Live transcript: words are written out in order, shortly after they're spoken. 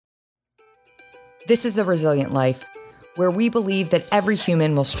This is The Resilient Life, where we believe that every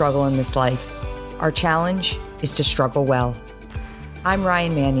human will struggle in this life. Our challenge is to struggle well. I'm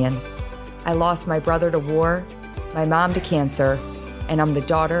Ryan Mannion. I lost my brother to war, my mom to cancer, and I'm the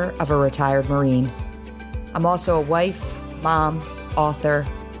daughter of a retired Marine. I'm also a wife, mom, author,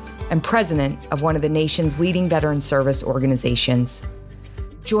 and president of one of the nation's leading veteran service organizations.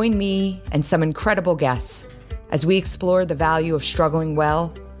 Join me and some incredible guests as we explore the value of struggling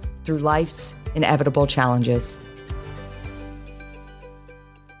well through life's inevitable challenges.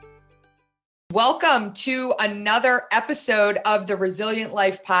 Welcome to another episode of the Resilient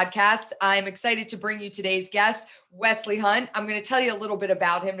Life podcast. I'm excited to bring you today's guest, Wesley Hunt. I'm going to tell you a little bit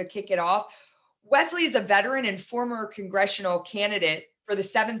about him to kick it off. Wesley is a veteran and former congressional candidate for the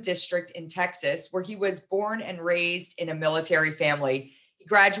 7th District in Texas, where he was born and raised in a military family. He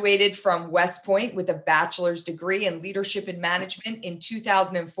graduated from West Point with a bachelor's degree in leadership and management in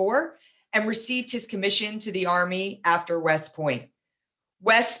 2004 and received his commission to the Army after West Point.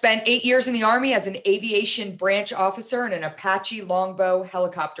 Wes spent 8 years in the Army as an aviation branch officer and an Apache Longbow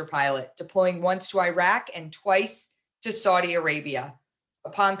helicopter pilot, deploying once to Iraq and twice to Saudi Arabia.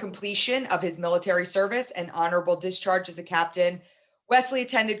 Upon completion of his military service and honorable discharge as a captain, Wesley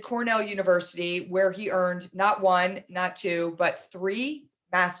attended Cornell University, where he earned not one, not two, but 3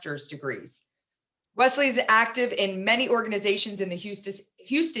 master's degrees. Wesley is active in many organizations in the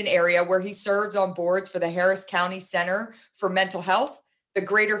Houston area, where he serves on boards for the Harris County Center for Mental Health, the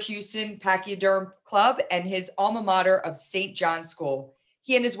Greater Houston Pachyderm Club, and his alma mater of St. John's School.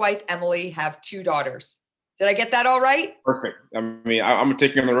 He and his wife, Emily, have 2 daughters. Did I get that all right? Perfect. I mean, I'm going to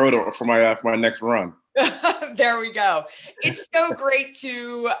take you on the road for my next run. There we go. It's so great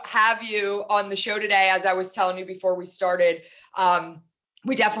to have you on the show today. As I was telling you before we started,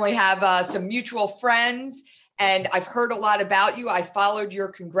 we definitely have some mutual friends, and I've heard a lot about you. I followed your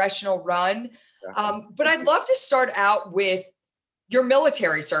congressional run, but I'd love to start out with your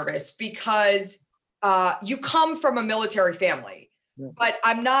military service, because you come from a military family, but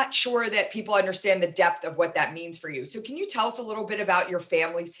I'm not sure that people understand the depth of what that means for you. So can you tell us a little bit about your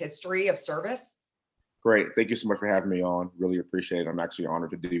family's history of service? Great. Thank you so much for having me on. Really appreciate it. I'm actually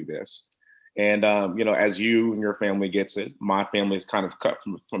honored to do this. And, as you and your family gets it, my family is kind of cut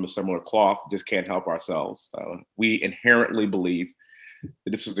from a similar cloth, just can't help ourselves. We inherently believe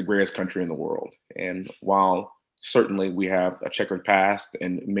that this is the greatest country in the world. And while certainly we have a checkered past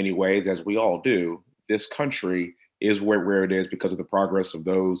in many ways, as we all do, this country is where it is because of the progress of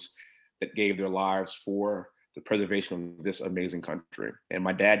those that gave their lives for the preservation of this amazing country. And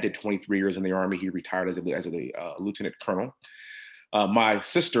my dad did 23 years in the Army. He retired as a lieutenant colonel. My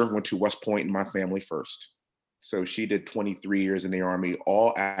sister went to West Point in my family first. So she did 23 years in the Army,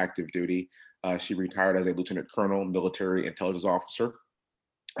 all active duty. She retired as a lieutenant colonel, military intelligence officer.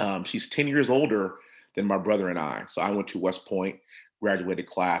 She's 10 years older than my brother and I. So I went to West Point, graduated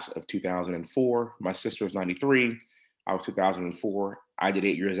class of 2004. My sister was 93. I was 2004. I did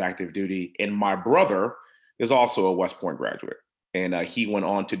 8 years active duty. And my brother is also a West Point graduate. And he went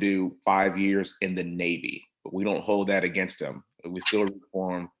on to do 5 years in the Navy. But we don't hold that against him. We still root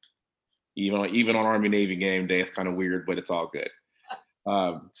for him. Even on Army-Navy game day, it's kind of weird, but it's all good.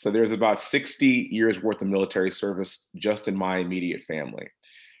 So there's about 60 years worth of military service just in my immediate family.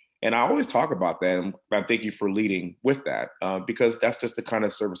 And I always talk about that, and I thank you for leading with that, because that's just the kind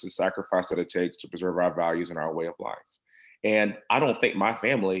of service and sacrifice that it takes to preserve our values and our way of life. And I don't think my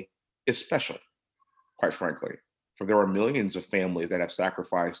family is special, quite frankly, for there are millions of families that have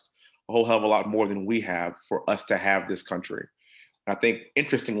sacrificed a whole hell of a lot more than we have for us to have this country. I think,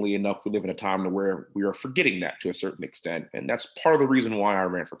 interestingly enough, we live in a time where we are forgetting that to a certain extent. And that's part of the reason why I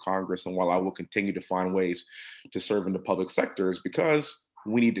ran for Congress, and why I will continue to find ways to serve in the public sector, is because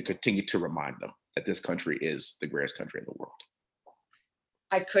we need to continue to remind them that this country is the greatest country in the world.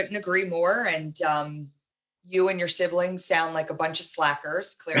 I couldn't agree more. And you and your siblings sound like a bunch of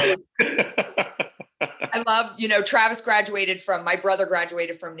slackers, clearly. I love, Travis my brother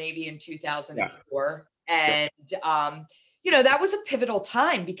graduated from Navy in 2004. Yeah. And, that was a pivotal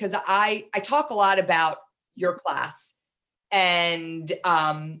time, because I talk a lot about your class, and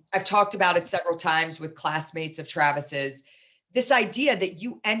I've talked about it several times with classmates of Travis's, this idea that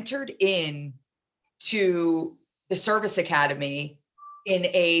you entered in to the service academy in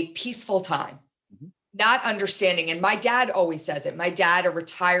a peaceful time, not understanding. And my dad always says it. My dad, a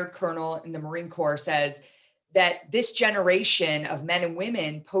retired colonel in the Marine Corps, says that this generation of men and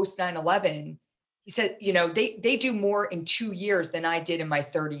women post 9/11, he said, they do more in 2 years than I did in my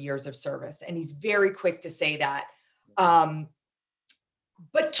 30 years of service. And he's very quick to say that.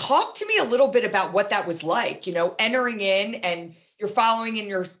 But talk to me a little bit about what that was like, entering in, and you're following in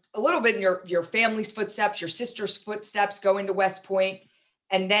your a little bit in your family's footsteps, your sister's footsteps, going to West Point,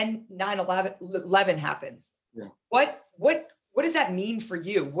 and then 9/11 happens. Yeah. What does that mean for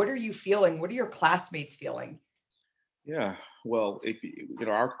you? What are you feeling? What are your classmates feeling? Yeah. Well, if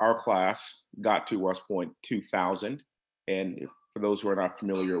our class got to West Point 2000, and for those who are not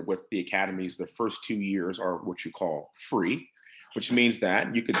familiar with the academies, the first 2 years are what you call free, which means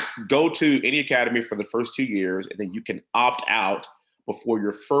that you could go to any academy for the first 2 years, and then you can opt out before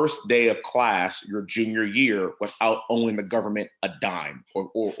your first day of class, your junior year, without owing the government a dime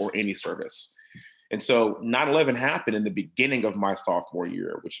or any service. And so 9/11 happened in the beginning of my sophomore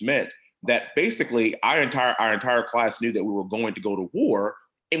year, which meant that basically our entire class knew that we were going to go to war,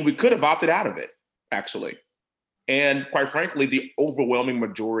 and we could have opted out of it, actually. And quite frankly, the overwhelming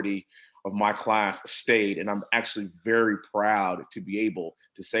majority of my class stayed, and I'm actually very proud to be able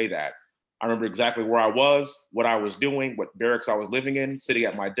to say that. I remember exactly where I was, what I was doing, what barracks I was living in, sitting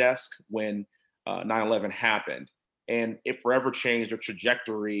at my desk when 9/11 happened. And it forever changed the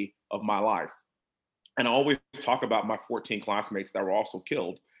trajectory of my life. And I always talk about my 14 classmates that were also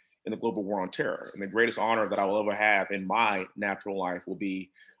killed in the global war on terror. And the greatest honor that I will ever have in my natural life will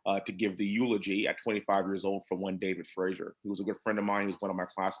be to give the eulogy at 25 years old for one David Frazier. He was a good friend of mine. He was one of my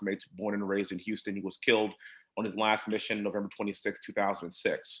classmates, born and raised in Houston. He was killed on his last mission, November 26,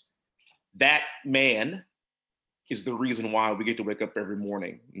 2006. That man is the reason why we get to wake up every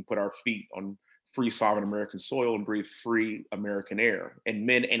morning and put our feet on free sovereign American soil and breathe free American air. And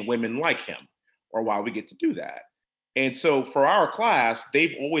men and women like him are why we get to do that. And so for our class,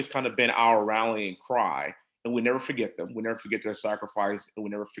 they've always kind of been our rallying cry. And we never forget them. We never forget their sacrifice, and we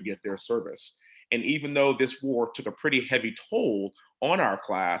never forget their service. And even though this war took a pretty heavy toll on our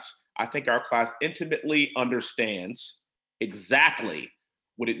class, I think our class intimately understands exactly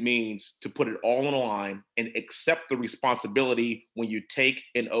what it means to put it all on the line and accept the responsibility when you take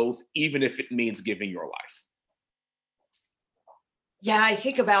an oath, even if it means giving your life. Yeah, I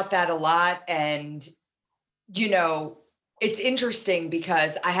think about that a lot. And, it's interesting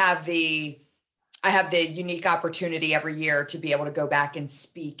because I have the unique opportunity every year to be able to go back and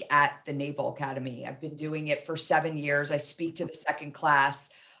speak at the Naval Academy. I've been doing it for 7 years. I speak to the second class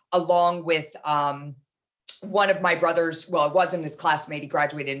along with one of my brothers. Well, it wasn't his classmate. He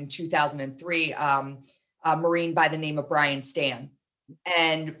graduated in 2003, a Marine by the name of Brian Stan.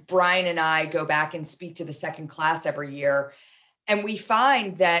 And Brian and I go back and speak to the second class every year. And we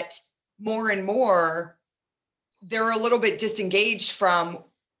find that more and more, they're a little bit disengaged from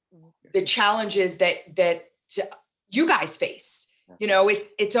the challenges that you guys faced.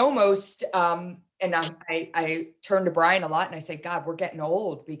 It's almost, and I turn to Brian a lot and I say, God, we're getting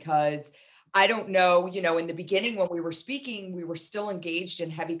old, because I don't know, in the beginning when we were speaking, we were still engaged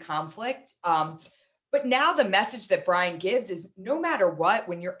in heavy conflict. But now the message that Brian gives is no matter what,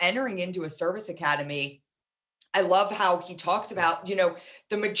 when you're entering into a service academy, I love how he talks about,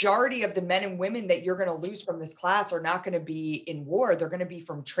 the majority of the men and women that you're going to lose from this class are not going to be in war. They're going to be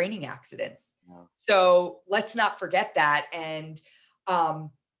from training accidents. Yeah. So let's not forget that. And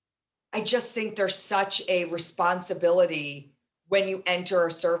I just think there's such a responsibility when you enter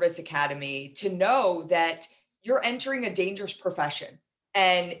a service academy to know that you're entering a dangerous profession.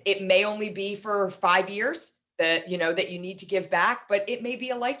 And it may only be for 5 years that you need to give back, but it may be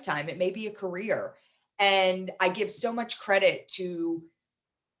a lifetime. It may be a career. And I give so much credit to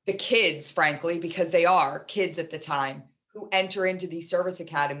the kids, frankly, because they are kids at the time who enter into these service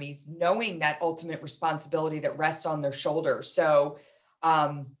academies, knowing that ultimate responsibility that rests on their shoulders. So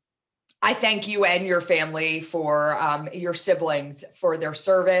I thank you and your family for your siblings for their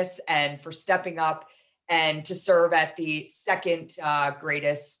service and for stepping up and to serve at the second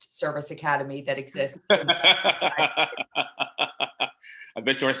greatest service academy that exists. I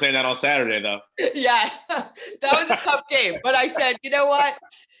bet you weren't saying that on Saturday, though. Yeah, that was a tough game. But I said, you know what?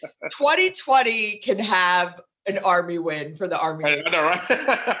 2020 can have an Army win for the Army. I know,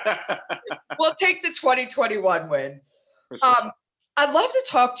 right? We'll take the 2021 win. Sure. I'd love to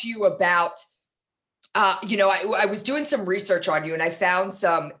talk to you about, I was doing some research on you and I found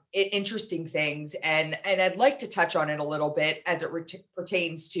some interesting things. And I'd like to touch on it a little bit as it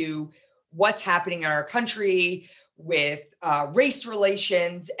pertains to what's happening in our country with race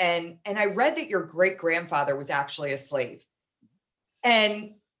relations. And I read that your great grandfather was actually a slave.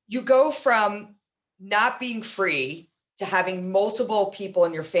 And you go from not being free to having multiple people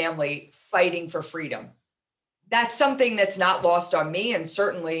in your family fighting for freedom. That's something that's not lost on me and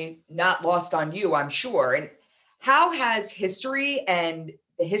certainly not lost on you, I'm sure. And how has history and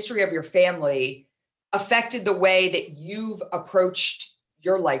the history of your family affected the way that you've approached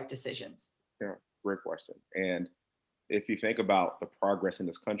your life decisions? Yeah, great question. And if you think about the progress in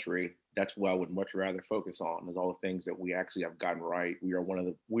this country, that's what I would much rather focus on, is all the things that we actually have gotten right. We are one of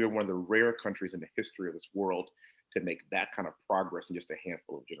the rare countries in the history of this world to make that kind of progress in just a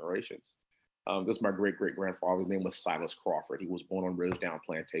handful of generations. This is my great-great-grandfather. His name was Silas Crawford. He was born on Rosedown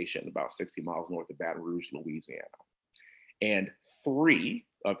Plantation, about 60 miles north of Baton Rouge, Louisiana. And 3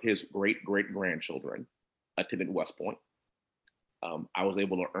 of his great-great-grandchildren attended West Point. I was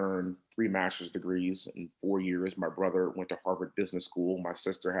able to earn 3 master's degrees in 4 years. My brother went to Harvard Business School. My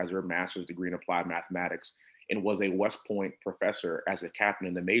sister has her master's degree in applied mathematics and was a West Point professor as a captain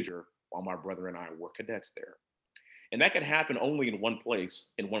in the major while my brother and I were cadets there. And that can happen only in one place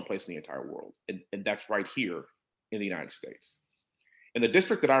in the entire world. And that's right here in the United States. In the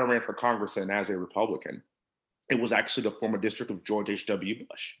district that I ran for Congress in as a Republican, it was actually the former district of George H.W.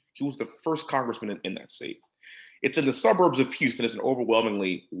 Bush. He was the first congressman in that seat. It's in the suburbs of Houston. It's an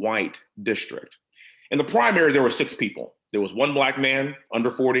overwhelmingly white district. In the primary, there were 6 people. There was 1 black man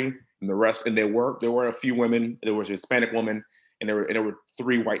under 40, and the rest, and there were a few women. There was a Hispanic woman, and there were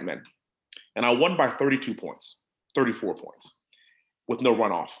 3 white men. And I won by 32 points, 34 points, with no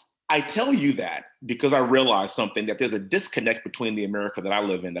runoff. I tell you that because I realized something, that there's a disconnect between the America that I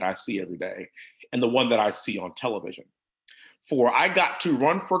live in, that I see every day, and the one that I see on television. For I got to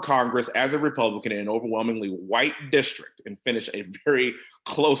run for Congress as a Republican in an overwhelmingly white district and finish a very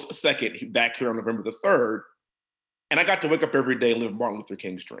close second back here on November the 3rd. And I got to wake up every day and live Martin Luther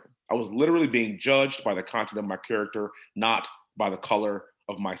King's dream. I was literally being judged by the content of my character, not by the color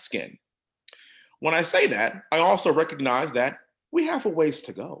of my skin. When I say that, I also recognize that we have a ways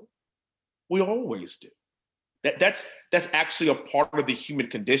to go. We always do. That's actually a part of the human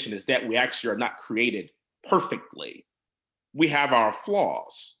condition, is that we actually are not created perfectly. We have our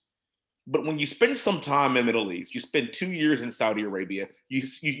flaws. But when you spend some time in the Middle East, you spend 2 years in Saudi Arabia, you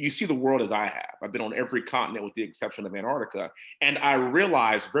see the world as I have. I've been on every continent with the exception of Antarctica. And I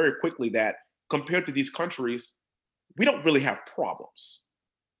realized very quickly that compared to these countries, we don't really have problems.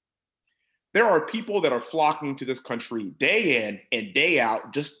 There are people that are flocking to this country day in and day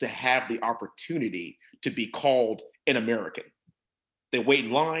out just to have the opportunity to be called an American. They wait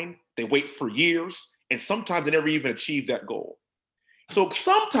in line, they wait for years, and sometimes they never even achieve that goal. So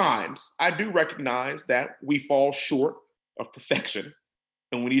sometimes I do recognize that we fall short of perfection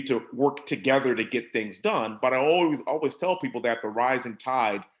and we need to work together to get things done. But I always tell people that the rising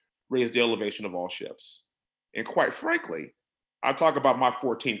tide raised the elevation of all ships. And quite frankly, I talk about my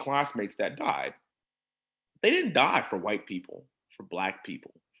 14 classmates that died. They didn't die for white people, for Black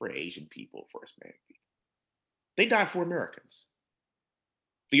people, for Asian people, for Hispanic people. They died for Americans.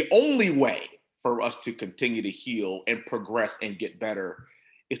 The only way for us to continue to heal and progress and get better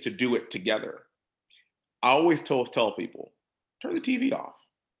is to do it together. I always tell people, turn the TV off.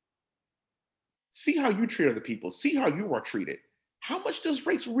 See how you treat other people. See how you are treated. How much does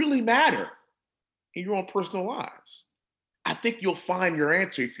race really matter in your own personal lives? I think you'll find your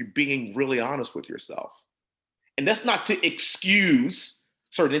answer if you're being really honest with yourself. And that's not to excuse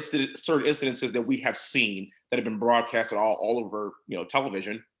certain incidences that we have seen that have been broadcasted all over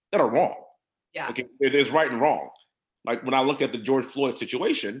television that are wrong. Yeah. Okay, there's right and wrong. Like when I looked at the George Floyd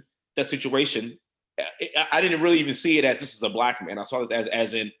situation, I didn't really even see it as this is a Black man. I saw this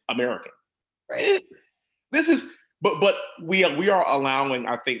as in American. Right. But we are allowing,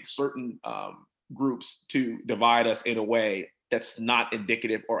 I think, certain groups to divide us in a way that's not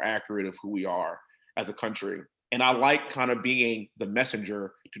indicative or accurate of who we are as a country. And I like kind of being the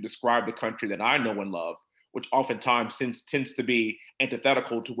messenger to describe the country that I know and love, which oftentimes tends to be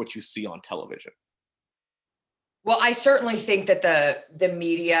antithetical to what you see on television. Well, I certainly think that the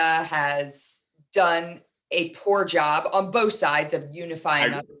media has done a poor job on both sides of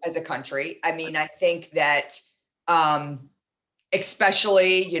unifying us as a country. I mean, I think that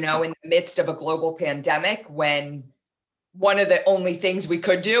especially, in the midst of a global pandemic, when one of the only things we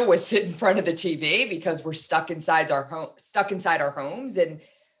could do was sit in front of the TV because we're stuck inside our homes.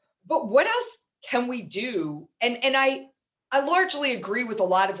 But what else can we do? And I largely agree with a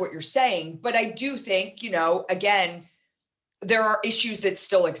lot of what you're saying, but I do think, again, there are issues that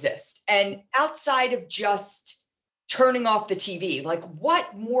still exist. And outside of just turning off the TV, like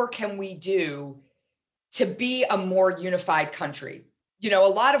what more can we do to be a more unified country? A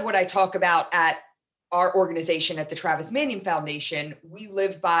lot of what I talk about at our organization at the Travis Manion Foundation, we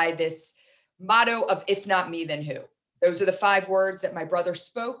live by this motto of if not me, then who? Those are the 5 words that my brother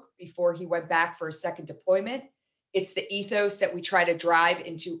spoke before he went back for his second deployment. It's the ethos that we try to drive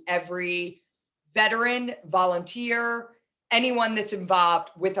into every veteran, volunteer, anyone that's involved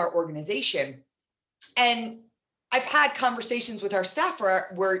with our organization. And I've had conversations with our staff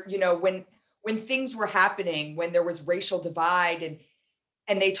where when when things were happening, when there was racial divide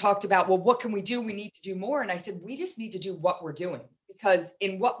and they talked about, well, what can we do? We need to do more. And I said, we just need to do what we're doing, because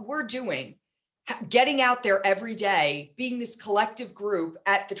in what we're doing, getting out there every day, being this collective group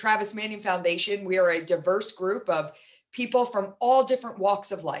at the Travis Manning Foundation, we are a diverse group of people from all different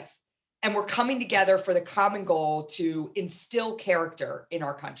walks of life. And we're coming together for the common goal to instill character in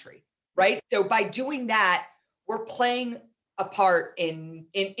our country, right? So by doing that, we're playing a part in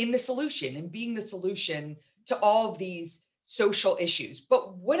the solution and being the solution to all of these social issues.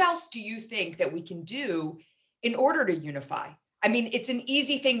 But what else do you think that we can do in order to unify? I mean, it's an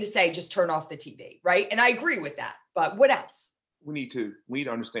easy thing to say, just turn off the TV, right? And I agree with that. But what else? We need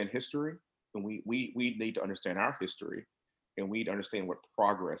to understand history, and we need to understand our history, and we need to understand what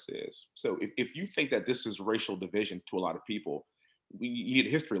progress is. So if you think that this is racial division to a lot of people, you need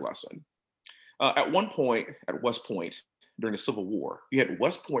a history lesson. At one point at West Point during the Civil War, you had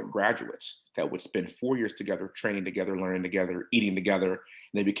West Point graduates that would spend 4 years together, training together, learning together, eating together, and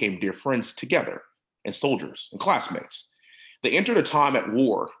they became dear friends together, and soldiers and classmates. They entered a time at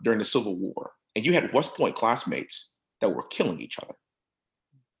war during the Civil War, and you had West Point classmates that were killing each other.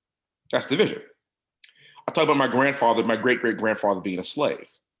 That's division. I talk about my grandfather, my great-great-grandfather being a slave.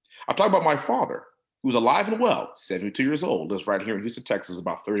 I talk about my father, who's alive and well, 72 years old, lives right here in Houston, Texas,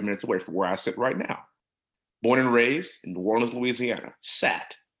 about 30 minutes away from where I sit right now. Born and raised in New Orleans, Louisiana,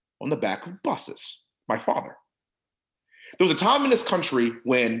 sat on the back of buses, my father. There was a time in this country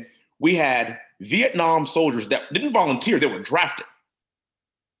when we had Vietnam soldiers that didn't volunteer, they were drafted,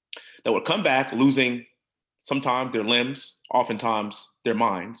 that would come back losing sometimes their limbs, oftentimes their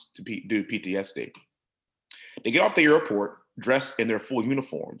minds due to PTSD. They get off the airport dressed in their full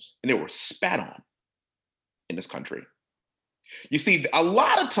uniforms, and they were spat on in this country. You see, a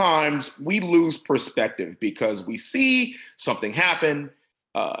lot of times we lose perspective because we see something happen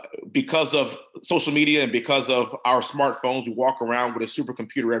because of social media and because of our smartphones. We walk around with a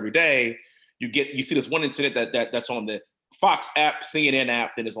supercomputer every day. You see this one incident that's on the Fox app, CNN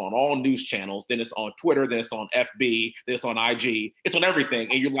app, then it's on all news channels, then it's on Twitter, then it's on FB, then it's on IG, it's on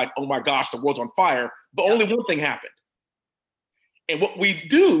everything. And you're like, oh my gosh, the world's on fire. But only one thing happened. And what we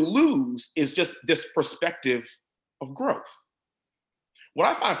do lose is just this perspective of growth. What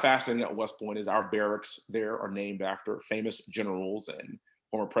I find fascinating at West Point is our barracks there are named after famous generals and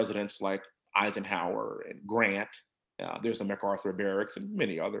former presidents like Eisenhower and Grant. There's a MacArthur barracks and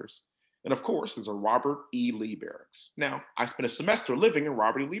many others. And of course, there's a Robert E. Lee barracks. Now, I spent a semester living in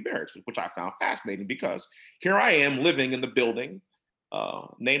Robert E. Lee barracks, which I found fascinating because here I am living in the building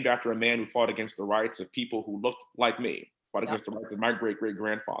named after a man who fought against the rights of people who looked like me, fought against the rights of my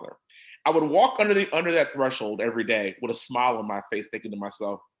great-great-grandfather. I would walk under that threshold every day with a smile on my face, thinking to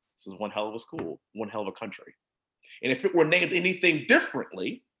myself, this is one hell of a school, one hell of a country. And if it were named anything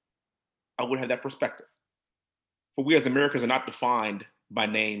differently, I wouldn't have that perspective. For we as Americans are not defined by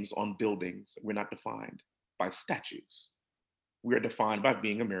names on buildings. We're not defined by statues. We are defined by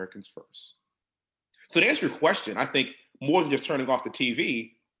being Americans first. So to answer your question, I think more than just turning off the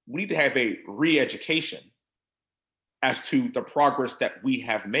TV, we need to have a re-education as to the progress that we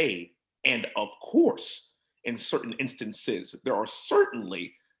have made. And of course, in certain instances, there are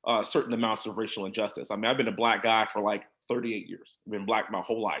certainly certain amounts of racial injustice. I mean, I've been a Black guy for like 38 years. I've been Black my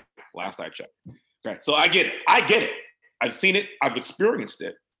whole life, last I checked. Okay, so I get it. I've seen it, I've experienced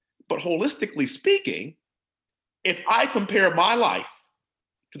it. But holistically speaking, if I compare my life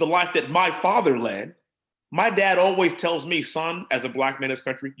to the life that my father led, my dad always tells me, son, as a Black man in this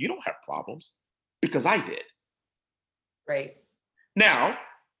country, you don't have problems because I did. Right. Now,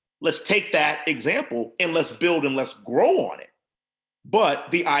 let's take that example and let's build and let's grow on it.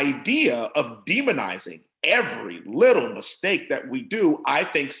 But the idea of demonizing every little mistake that we do, I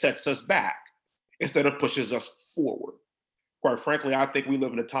think sets us back instead of pushes us forward. Quite frankly, I think we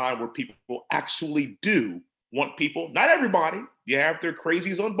live in a time where people actually do want people, not everybody, you have their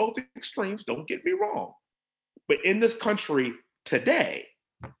crazies on both extremes, don't get me wrong. But in this country today,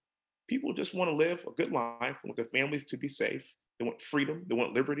 people just want to live a good life, want their families to be safe. They want freedom, they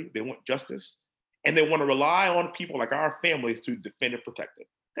want liberty, they want justice, and they want to rely on people like our families to defend and protect them.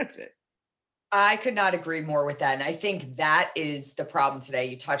 That's it. I could not agree more with that. And I think that is the problem today.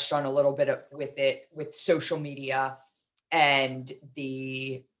 You touched on a little bit with social media and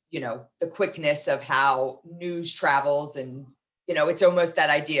the quickness of how news travels. And, it's almost that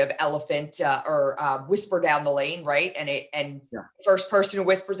idea of elephant or whisper down the lane, right? And first person who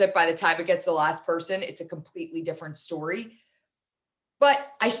whispers it, by the time it gets to the last person, it's a completely different story.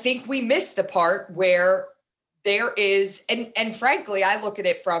 But I think we miss the part where there is, and frankly, I look at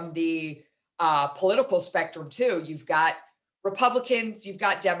it from the political spectrum too. You've got Republicans, you've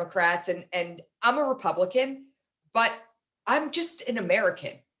got Democrats, and I'm a Republican, but I'm just an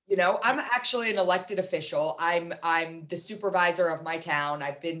American. I'm actually an elected official. I'm the supervisor of my town.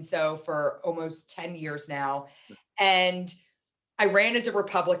 I've been so for almost 10 years now. And I ran as a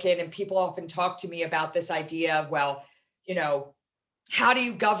Republican, and people often talk to me about this idea of, well, how do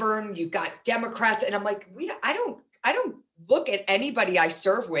you govern? You've got Democrats. And I'm like, I don't look at anybody I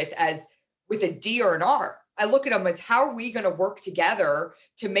serve with as with a D or an R. I look at them as, how are we going to work together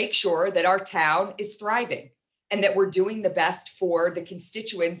to make sure that our town is thriving and that we're doing the best for the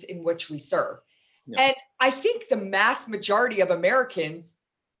constituents in which we serve. Yeah. And I think the mass majority of Americans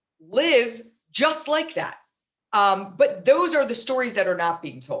live just like that. But those are the stories that are not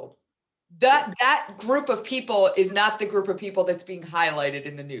being told. That group of people is not the group of people that's being highlighted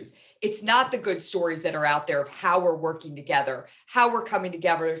in the news. It's not the good stories that are out there of how we're working together, how we're coming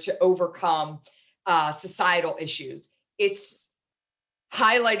together to overcome societal issues. It's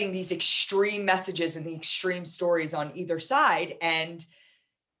highlighting these extreme messages and the extreme stories on either side. And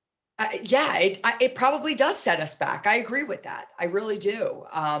it probably does set us back. I agree with that. I really do.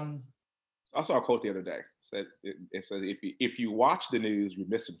 I saw a quote the other day. It said, if you watch the news, you're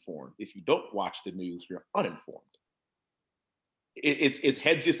misinformed. If you don't watch the news, you're uninformed.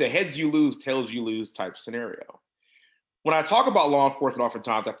 It's a heads you lose, tails you lose type scenario. When I talk about law enforcement,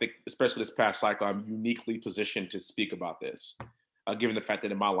 oftentimes I think, especially this past cycle, I'm uniquely positioned to speak about this, given the fact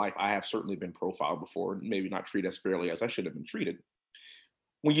that in my life I have certainly been profiled before, and maybe not treated as fairly as I should have been treated.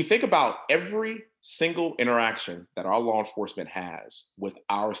 When you think about every single interaction that our law enforcement has with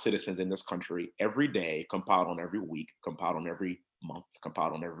our citizens in this country every day, compiled on every week, compiled on every month,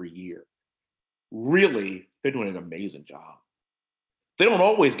 compiled on every year, really, they're doing an amazing job. They don't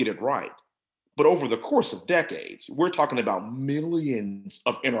always get it right, but over the course of decades, we're talking about millions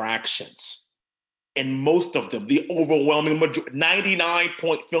of interactions. And most of them, the overwhelming majority, 99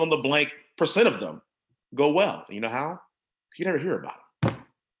 point fill in the blank % of them go well. You know how? You never hear about it.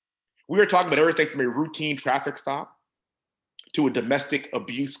 We are talking about everything from a routine traffic stop to a domestic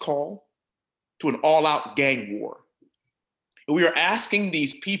abuse call to an all-out gang war. And we are asking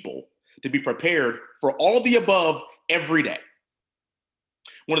these people to be prepared for all of the above every day.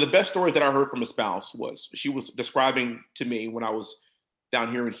 One of the best stories that I heard from a spouse was she was describing to me when I was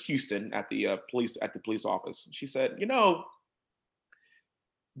down here in Houston at the police office. She said,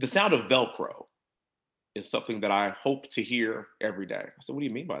 the sound of Velcro is something that I hope to hear every day. I said, what do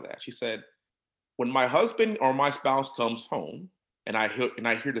you mean by that? She said, when my husband or my spouse comes home and I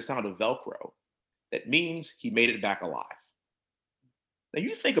hear the sound of Velcro, that means he made it back alive. Now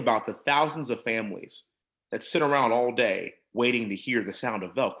you think about the thousands of families that sit around all day waiting to hear the sound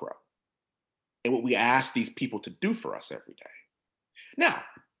of Velcro and what we ask these people to do for us every day. Now,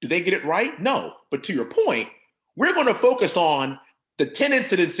 do they get it right? No. But to your point, we're going to focus on the 10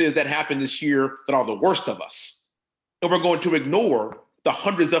 incidences that happened this year that are the worst of us. And we're going to ignore the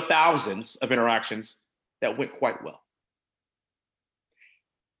hundreds of thousands of interactions that went quite well.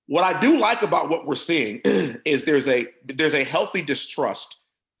 What I do like about what we're seeing is there's a healthy distrust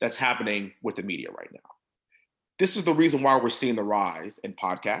that's happening with the media right now. This is the reason why we're seeing the rise in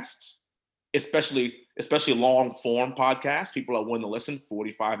podcasts, especially long form podcasts. People are willing to listen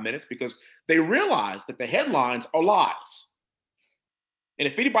 45 minutes because they realize that the headlines are lies. And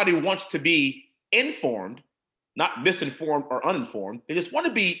if anybody wants to be informed, not misinformed or uninformed, they just want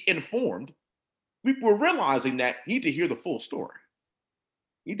to be informed, we're realizing that you need to hear the full story.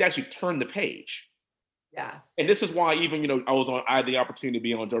 You need to actually turn the page. Yeah. And this is why even, I had the opportunity to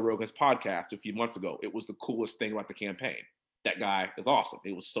be on Joe Rogan's podcast a few months ago. It was the coolest thing about the campaign. That guy is awesome.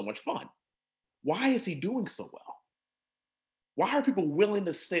 It was so much fun. Why is he doing so well? Why are people willing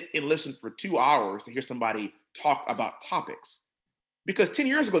to sit and listen for 2 hours to hear somebody talk about topics? Because 10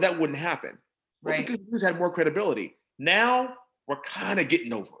 years ago, that wouldn't happen. Right. Because news had more credibility. Now, we're kind of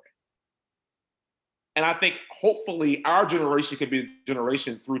getting over it. And I think hopefully our generation could be a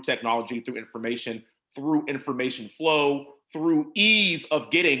generation through technology, through information flow, through ease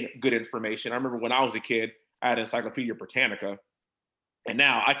of getting good information. I remember when I was a kid, I had Encyclopedia Britannica. And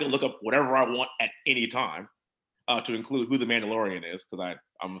now I can look up whatever I want at any time, to include who the Mandalorian is, because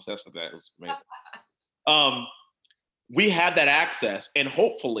I'm obsessed with that. It was amazing. We have that access, and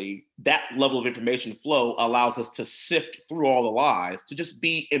hopefully that level of information flow allows us to sift through all the lies to just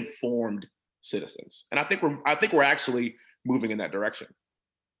be informed citizens. And I think we're actually moving in that direction.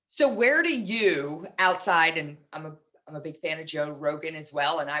 So where do you, outside, and I'm a big fan of Joe Rogan as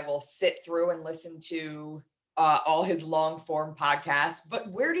well, and I will sit through and listen to all his long form podcasts,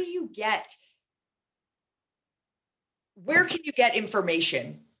 but where can you get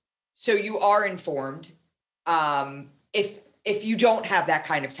information so you are informed? If if you don't have that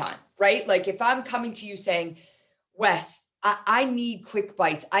kind of time, right? Like if I'm coming to you saying, Wes, I need quick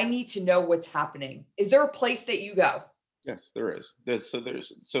bites. I need to know what's happening. Is there a place that you go? Yes, there is. There's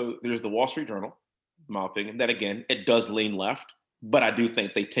the Wall Street Journal, in my opinion. That again, it does lean left, but I do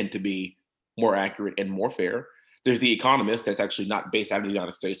think they tend to be more accurate and more fair. There's The Economist, that's actually not based out of the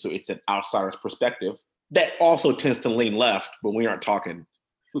United States, so it's an outsider's perspective that also tends to lean left, but we are talking,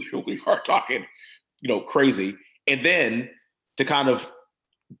 crazy. And then to kind of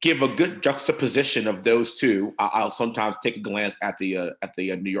give a good juxtaposition of those two, I'll sometimes take a glance at the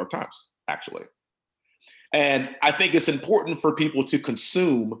New York Times, actually. And I think it's important for people to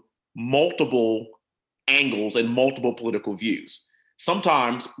consume multiple angles and multiple political views.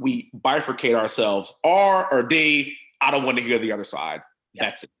 Sometimes we bifurcate ourselves, R or D. I don't want to hear the other side. Yep.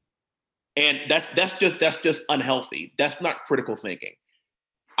 That's it. And that's just unhealthy. That's not critical thinking.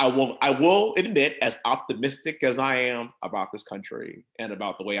 I will admit, as optimistic as I am about this country and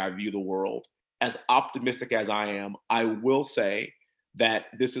about the way I view the world, as optimistic as I am, I will say that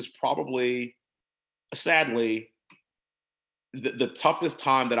this is probably, sadly, the toughest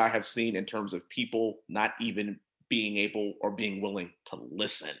time that I have seen in terms of people not even being able or being willing to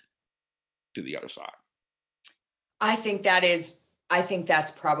listen to the other side. I think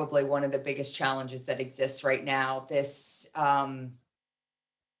that's probably one of the biggest challenges that exists right now. This,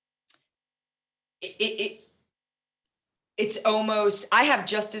 it's almost, I have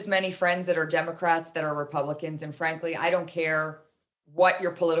just as many friends that are Democrats that are Republicans. And frankly, I don't care what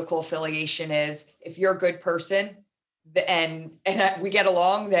your political affiliation is. If you're a good person and we get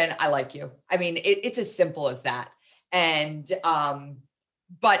along, then I like you. I mean, it's as simple as that. And,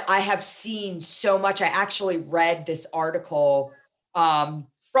 but I have seen so much. I actually read this article from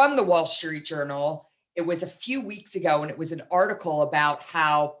the Wall Street Journal. It was a few weeks ago, and it was an article about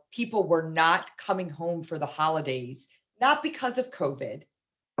how people were not coming home for the holidays, not because of COVID,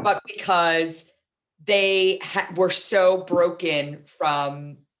 but because they were so broken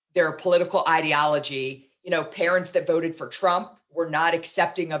from their political ideology. You know, parents that voted for Trump were not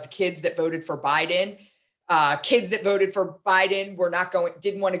accepting of kids that voted for Biden. Kids that voted for Biden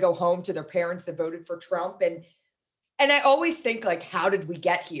didn't want to go home to their parents that voted for Trump. And I always think, like, how did we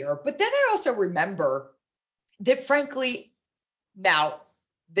get here? But then I also remember that, frankly, now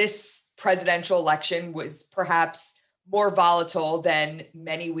this presidential election was perhaps more volatile than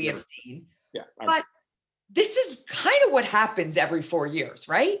many we have seen. Yeah, but this is kind of what happens every 4 years,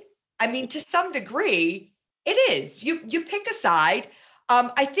 right? I mean, to some degree, it is. You pick a side.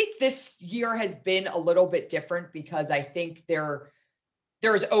 I think this year has been a little bit different because I think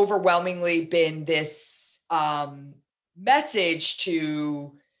there's overwhelmingly been this message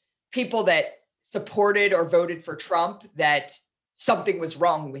to people that supported or voted for Trump that something was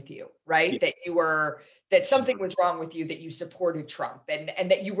wrong with you, right? Yeah. That something was wrong with you, that you supported Trump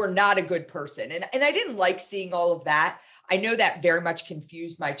and that you were not a good person. And I didn't like seeing all of that. I know that very much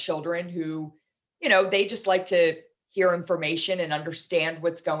confused my children who, they just like to hear information and understand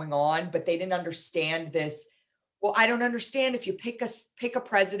what's going on, but they didn't understand this. Well, I don't understand. If you pick a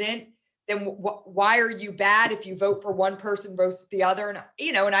president, then why are you bad if you vote for one person versus the other? And,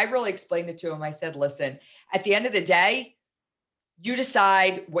 and I really explained it to them. I said, listen, at the end of the day, you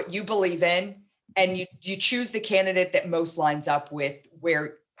decide what you believe in and you choose the candidate that most lines up with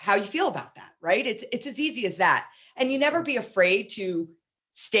how you feel about that, right? It's as easy as that. And you never be afraid to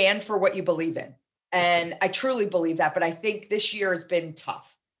stand for what you believe in. And I truly believe that, but I think this year has been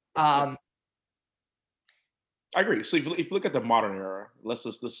tough. I agree. So if you look at the modern era, let's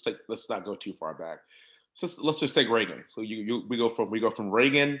not go too far back. So let's just take Reagan. So we go from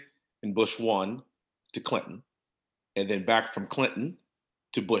Reagan and Bush 1 to Clinton, and then back from Clinton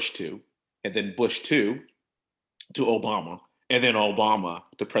to Bush 2, and then Bush 2 to Obama, and then Obama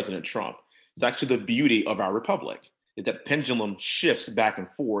to President Trump. It's actually the beauty of our republic is that pendulum shifts back and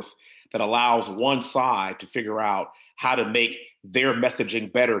forth that allows one side to figure out how to make their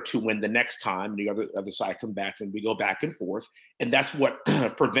messaging better to win the next time the other side comes back, and we go back and forth. And that's what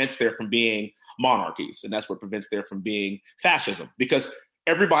prevents there from being monarchies. And that's what prevents there from being fascism, because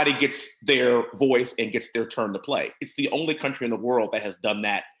everybody gets their voice and gets their turn to play. It's the only country in the world that has done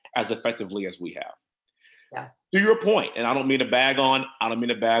that as effectively as we have. Yeah. To your point, and I don't mean to bag on some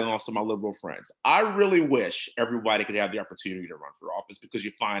of my liberal friends. I really wish everybody could have the opportunity to run for office, because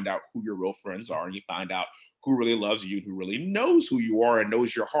you find out who your real friends are, and you find out who really loves you, who really knows who you are and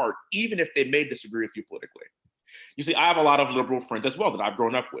knows your heart, even if they may disagree with you politically. You see, I have a lot of liberal friends as well that I've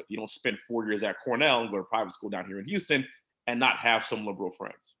grown up with. You don't spend 4 years at Cornell and go to private school down here in Houston and not have some liberal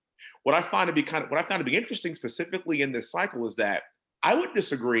friends. What I found to be interesting specifically in this cycle is that I would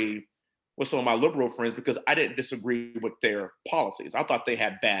disagree with some of my liberal friends because I didn't disagree with their policies. I thought they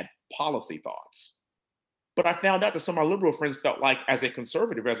had bad policy thoughts. But I found out that some of my liberal friends felt like, as a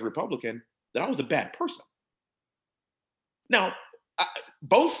conservative, as a Republican, that I was a bad person. Now,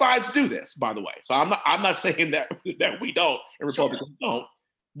 both sides do this, by the way. So I'm not saying that we don't and Republicans don't.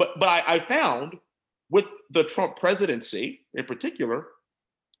 But I found with the Trump presidency in particular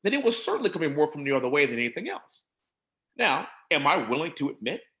that it was certainly coming more from the other way than anything else. Now, am I willing to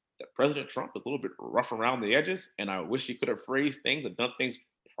admit that President Trump is a little bit rough around the edges, and I wish he could have phrased things and done things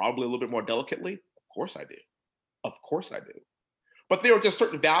probably a little bit more delicately? Of course I do. Of course I do. But there are just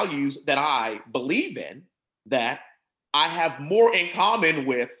certain values that I believe in that I have more in common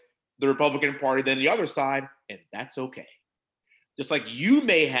with the Republican Party than the other side, and that's okay. Just like you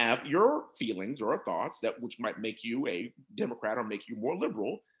may have your feelings or thoughts that which might make you a Democrat or make you more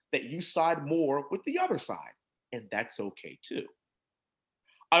liberal, that you side more with the other side, and that's okay too.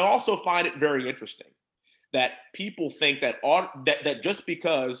 I also find it very interesting that people think that that just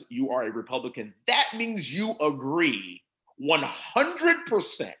because you are a Republican, that means you agree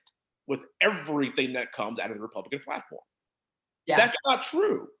 100% with everything that comes out of the Republican platform. Yeah. That's not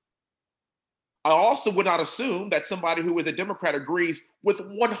true. I also would not assume that somebody who is a Democrat agrees with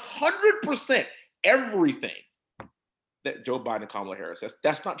 100% everything that Joe Biden and Kamala Harris says.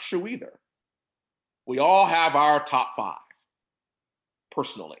 That's not true either. We all have our top five,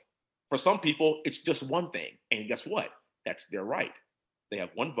 personally. For some people, it's just one thing. And guess what? That's their right. They have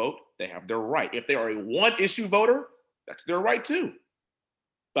one vote. They have their right. If they are a one-issue voter, that's their right too.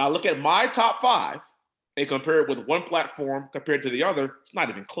 But I look at my top five and compare it with one platform compared to the other, it's not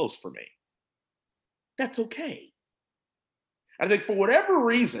even close for me. That's okay. I think for whatever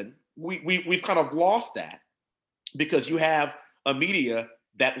reason, we've kind of lost that because you have a media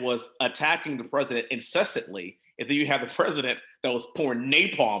that was attacking the president incessantly, and then you have the president that was pouring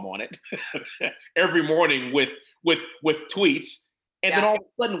napalm on it every morning with tweets, and then all of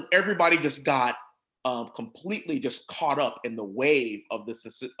a sudden everybody just got completely just caught up in the wave of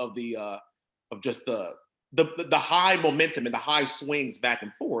the high momentum and the high swings back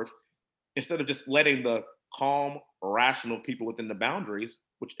and forth, instead of just letting the calm, rational people within the boundaries,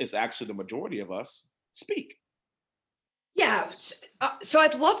 which is actually the majority of us, speak. Yeah. So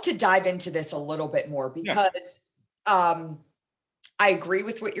I'd love to dive into this a little bit more because I agree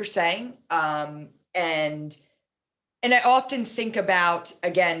with what you're saying. And I often think about,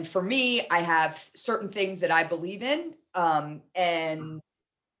 again, for me, I have certain things that I believe in. And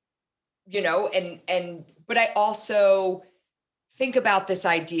but I also think about this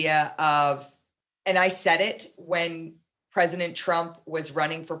idea of, and I said it when President Trump was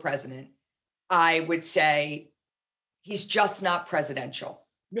running for president, I would say, he's just not presidential.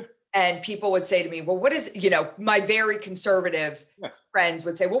 Yeah. And people would say to me, well, what is, my very conservative friends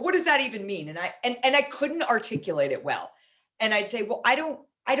would say, well, what does that even mean? And I couldn't articulate it well. And I'd say, well, I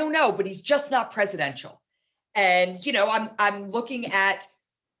don't know, but he's just not presidential. And, I'm looking at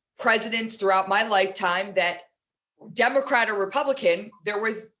presidents throughout my lifetime that, Democrat or Republican, there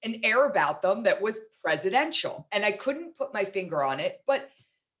was an air about them that was presidential. And I couldn't put my finger on it, but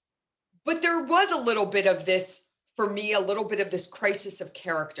there was a little bit of this, for me, a little bit of this crisis of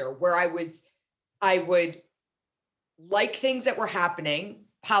character where I would like things that were happening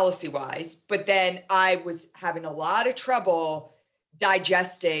policy-wise, but then I was having a lot of trouble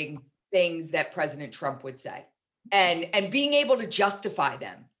digesting things that President Trump would say and being able to justify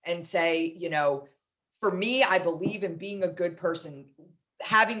them and say, for me, I believe in being a good person,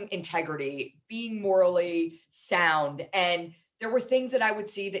 having integrity, being morally sound. And there were things that I would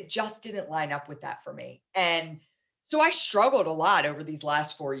see that just didn't line up with that for me. And so I struggled a lot over these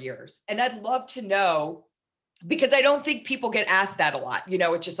last 4 years. And I'd love to know, because I don't think people get asked that a lot.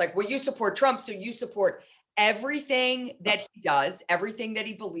 It's just like, well, you support Trump, so you support everything that he does, everything that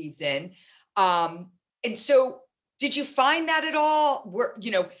he believes in. And so did you find that at all?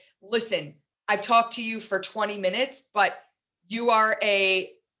 Listen, I've talked to you for 20 minutes, but you are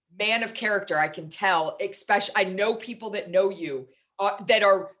a man of character. I can tell, especially, I know people that know you that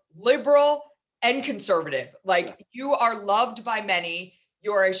are liberal and conservative. Like, you are loved by many.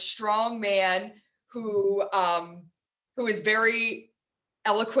 You're a strong man who is very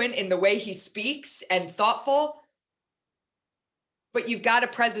eloquent in the way he speaks and thoughtful. But you've got a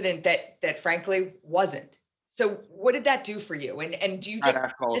president that frankly wasn't. So what did that do for you? And do you just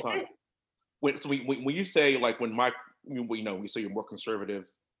miss it? When you say, like, we say your more conservative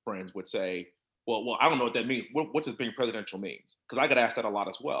friends would say, well, I don't know what that means. What does being presidential means? Because I got asked that a lot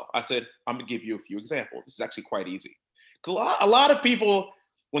as well. I said, I'm gonna give you a few examples. This is actually quite easy. Because a lot of people,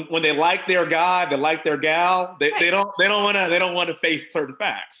 when they like their guy, they like their gal, they don't want to face certain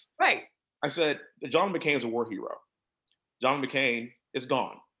facts. Right. I said, John McCain is a war hero. John McCain is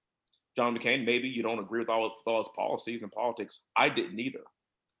gone. John McCain, maybe you don't agree with all his policies and politics. I didn't either.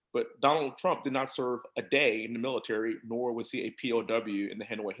 But Donald Trump did not serve a day in the military, nor was he a POW in the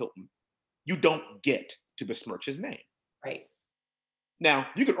Hanoi Hilton. You don't get to besmirch his name. Right. Now,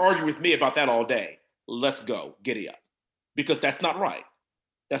 you could argue with me about that all day. Let's go, giddy up. Because that's not right.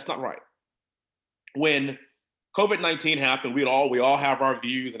 That's not right. When COVID-19 happened, we all have our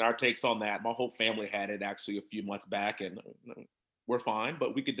views and our takes on that. My whole family had it actually a few months back, and we're fine,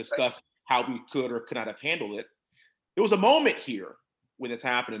 but we could discuss how we could or could not have handled it. There was a moment here when this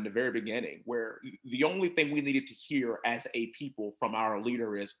happened in the very beginning where the only thing we needed to hear as a people from our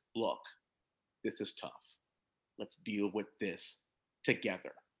leader is, look, this is tough. Let's deal with this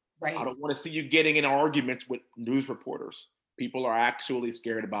together. Right. I don't want to see you getting in arguments with news reporters. People are actually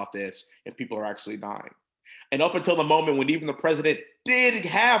scared about this, and people are actually dying. And up until the moment when even the president did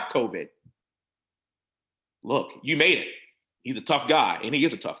have COVID, look, you made it. He's a tough guy, and he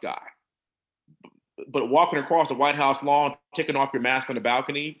is a tough guy. But walking across the White House lawn, taking off your mask on the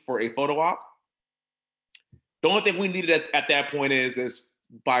balcony for a photo op, the only thing we needed at that point is,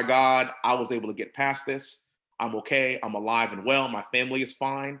 by God, I was able to get past this. I'm okay. I'm alive and well. My family is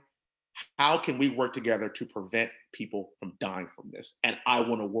fine. How can we work together to prevent people from dying from this? And I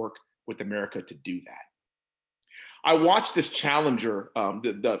want to work with America to do that. I watched this Challenger,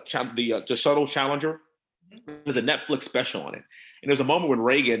 the shuttle Challenger. There's a Netflix special on it. And there's a moment when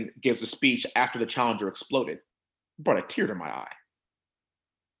Reagan gives a speech after the Challenger exploded. It brought a tear to my eye.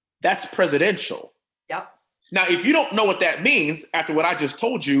 That's presidential. Yep. Now, if you don't know what that means after what I just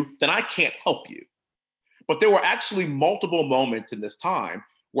told you, then I can't help you. But there were actually multiple moments in this time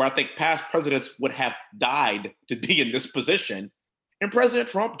where I think past presidents would have died to be in this position. And President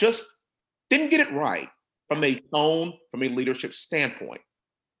Trump just didn't get it right from a tone, from a leadership standpoint.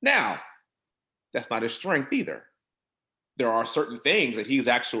 Now, that's not his strength either. There are certain things that he's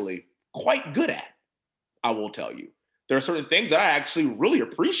actually quite good at, I will tell you. There are certain things that I actually really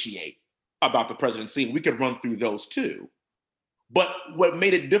appreciate about the presidency, and we could run through those too. But what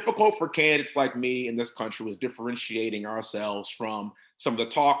made it difficult for candidates like me in this country was differentiating ourselves from some of the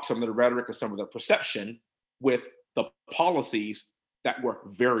talk, some of the rhetoric, and some of the perception with the policies that were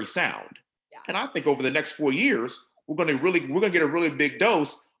very sound. Yeah. And I think over the next 4 years, we're going to get a really big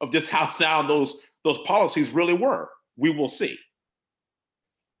dose of just how sound those policies really were. We will see.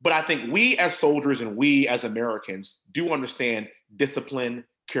 But I think we as soldiers and we as Americans do understand discipline,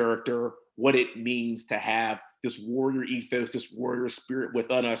 character, what it means to have this warrior ethos, this warrior spirit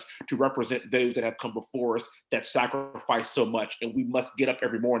within us to represent those that have come before us that sacrifice so much, and we must get up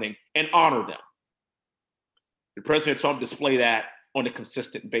every morning and honor them. Did President Trump display that on a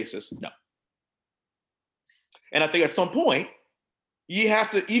consistent basis? No. And I think at some point, you have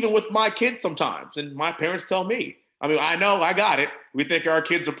to, even with my kids sometimes, and my parents tell me, I mean, I know, I got it. We think our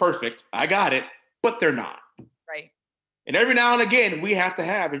kids are perfect. I got it, but they're not. Right. And every now and again, we have to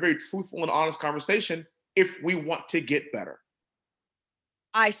have a very truthful and honest conversation if we want to get better.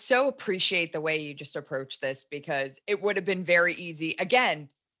 I so appreciate the way you just approached this, because it would have been very easy. Again,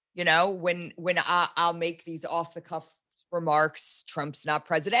 you know, when I'll make these off the cuff remarks, Trump's not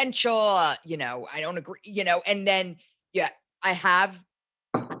presidential, you know, I don't agree, you know, and then, yeah, I have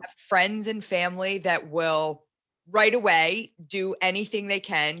friends and family that will right away do anything they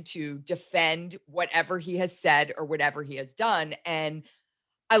can to defend whatever he has said or whatever he has done. And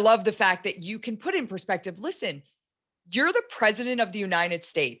I love the fact that you can put in perspective, listen, you're the president of the United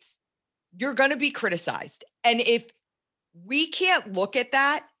States. You're going to be criticized. And if we can't look at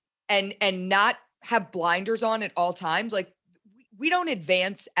that and not have blinders on at all times, like we don't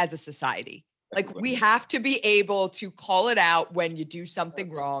advance as a society. Like we have to be able to call it out when you do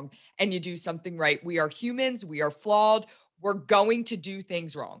something wrong and you do something right. We are humans. We are flawed. We're going to do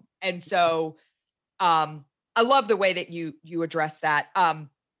things wrong. And so I love the way that you address that.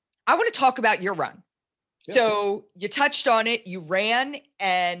 I want to talk about your run. Yeah. So you touched on it. You ran,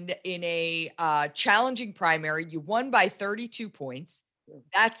 and in a challenging primary, you won by 32 points. Yeah.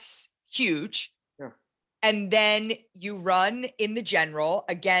 That's huge. Yeah. And then you run in the general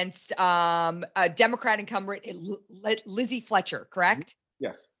against a Democrat incumbent, Lizzie Fletcher, correct?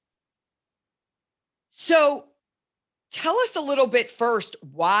 Yes. So tell us a little bit first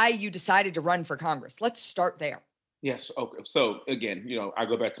why you decided to run for Congress. Let's start there. Yes. Okay. So again, you know, I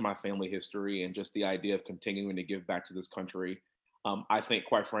go back to my family history and just the idea of continuing to give back to this country. I think,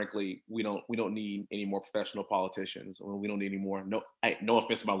 quite frankly, we don't need any more professional politicians. We don't need any more. No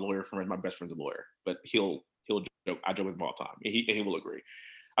offense to my lawyer friend. My best friend's a lawyer, but he'll joke. I joke with him all the time. He will agree.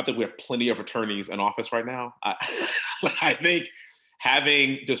 I think we have plenty of attorneys in office right now. I think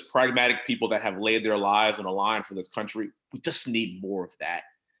having just pragmatic people that have laid their lives on the line for this country. We just need more of that.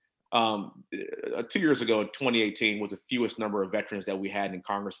 2 years ago, in 2018, was the fewest number of veterans that we had in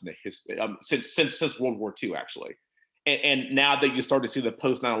Congress in the history since World War II, actually. And now that you start to see the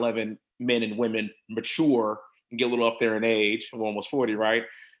post 9/11 men and women mature and get a little up there in age, we're almost 40, right?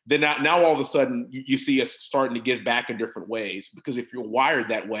 Then now all of a sudden you see us starting to give back in different ways, because if you're wired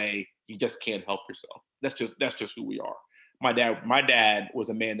that way, you just can't help yourself. That's just who we are. My dad was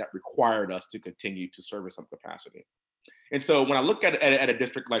a man that required us to continue to serve in some capacity. And so when I look at a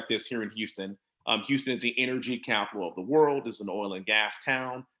district like this here in Houston, Houston is the energy capital of the world. It's an oil and gas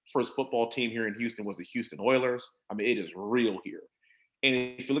town. First football team here in Houston was the Houston Oilers. I mean, it is real here. And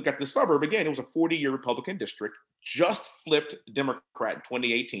if you look at the suburb, again, it was a 40-year Republican district, just flipped Democrat in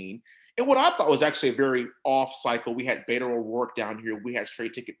 2018. And what I thought was actually a very off cycle. We had Beto O'Rourke down here. We had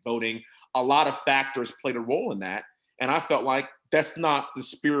straight ticket voting. A lot of factors played a role in that. And I felt like that's not the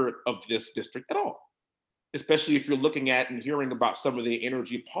spirit of this district at all, especially if you're looking at and hearing about some of the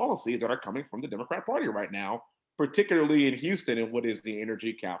energy policies that are coming from the Democrat Party right now, particularly in Houston, and what is the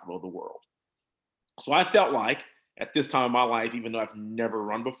energy capital of the world. So I felt like at this time in my life, even though I've never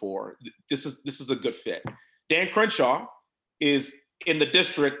run before, this is a good fit. Dan Crenshaw is in the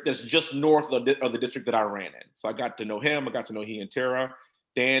district that's just north of the district that I ran in. So I got to know him. I got to know he and Tara.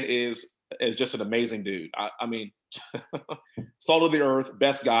 Dan is just an amazing dude. I mean, salt of the earth,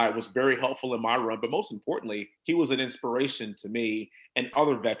 best guy, was very helpful in my run. But most importantly, he was an inspiration to me and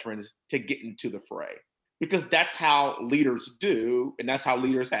other veterans to get into the fray, because that's how leaders do, and that's how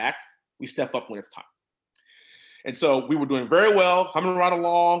leaders act. We step up when it's time. And so we were doing very well, humming right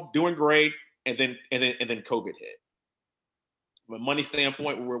along, doing great, and then COVID hit. From a money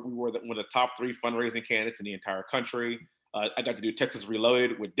standpoint, we were one of the top 3 fundraising candidates in the entire country. I got to do Texas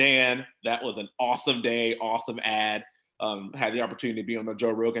Reloaded with Dan. That was an awesome day, awesome ad. Had the opportunity to be on the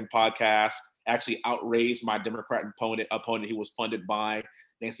Joe Rogan podcast. Actually outraised my Democrat opponent. He was funded by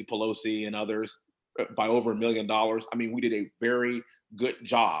Nancy Pelosi and others by over $1 million. I mean, we did a very good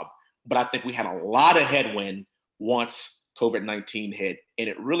job, but I think we had a lot of headwind once COVID-19 hit, and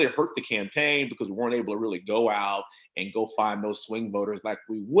it really hurt the campaign because we weren't able to really go out and go find those swing voters like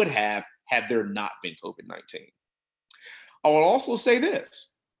we would have had there not been COVID-19. I will also say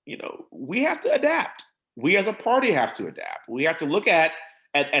this, we have to adapt. We as a party have to adapt. We have to look at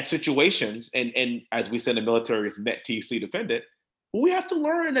situations, and as we said, the military is met, TC, defended. We have to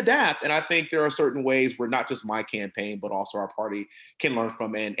learn and adapt. And I think there are certain ways where not just my campaign, but also our party can learn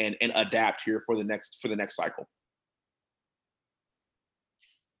from and adapt here for the next cycle.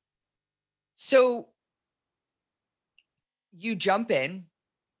 So you jump in,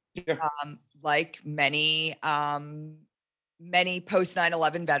 like many post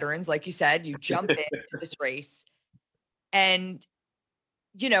 9/11 veterans, like you said, you jump into this race. And,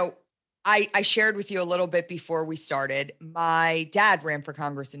 I shared with you a little bit before we started. My dad ran for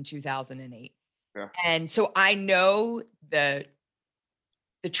Congress in 2008. Yeah. And so I know the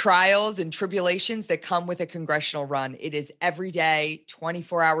trials and tribulations that come with a congressional run. It is every day,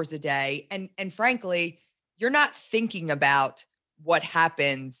 24 hours a day. And frankly, you're not thinking about what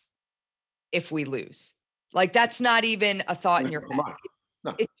happens if we lose. Like, that's not even a thought in your head.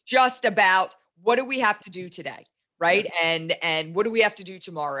 No. It's just about, what do we have to do today? Right. Yeah. And what do we have to do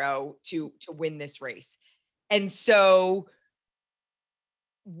tomorrow to win this race? And so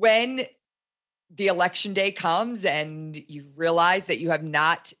when the election day comes and you realize that you have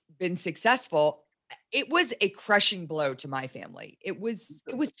not been successful, it was a crushing blow to my family. It was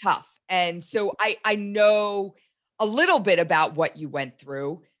tough. And so I know a little bit about what you went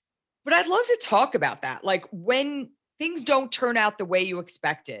through, but I'd love to talk about that. Like, when things don't turn out the way you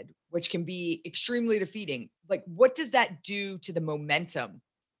expected, which can be extremely defeating, like, what does that do to the momentum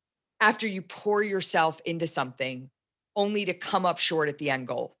after you pour yourself into something only to come up short at the end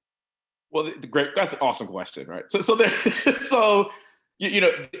goal? Well, that's an awesome question, right? So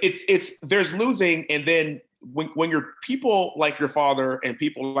it's there's losing, and then when you're people like your father and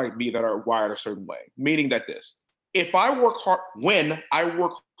people like me that are wired a certain way, meaning that when I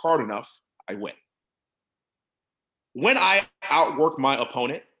work hard enough, I win. When I outwork my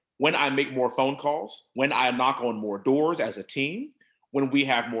opponent, when I make more phone calls, when I knock on more doors as a team, when we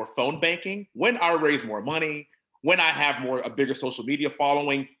have more phone banking, when I raise more money, when I have a bigger social media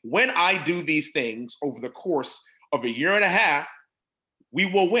following, when I do these things over the course of a year and a half, we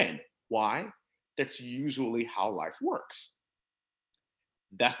will win. Why? That's usually how life works.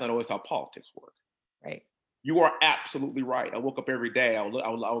 That's not always how politics work. Right. You are absolutely right. I woke up every day. I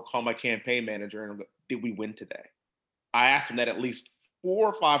would call my campaign manager and go, did we win today? I asked him that at least 4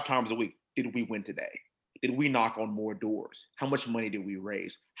 or 5 times a week. Did we win today? Did we knock on more doors? How much money did we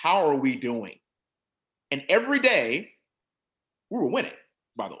raise? How are we doing? And every day we were winning,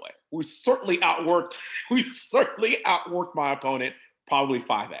 by the way. We certainly outworked my opponent probably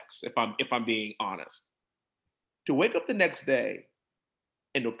 5x if I'm being honest. To wake up the next day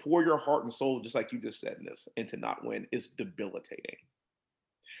and to pour your heart and soul, just like you just said in this, and to not win is debilitating.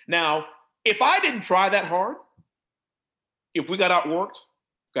 Now, if I didn't try that hard, if we got outworked,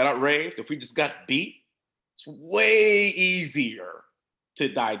 got outraised, if we just got beat, it's way easier to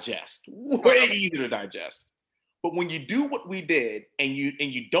digest. Way easier to digest. But when you do what we did and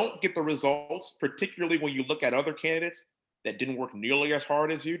you don't get the results, particularly when you look at other candidates that didn't work nearly as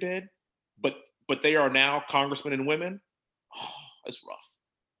hard as you did, but they are now congressmen and women, it's rough.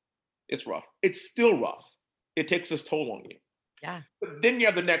 It's rough. It's still rough. It takes its toll on you. Yeah. But then you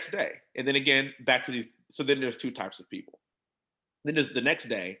have the next day. And then again, back to these. So then there's two types of people. Then there's the next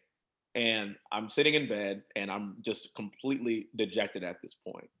day, and I'm sitting in bed and I'm just completely dejected at this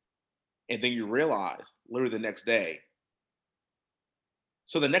point. And then you realize literally the next day,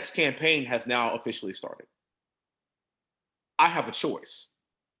 so the next campaign has now officially started. I have a choice.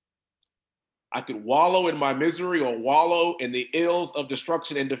 I could wallow in my misery or wallow in the ills of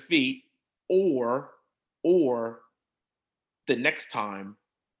destruction and defeat, or the next time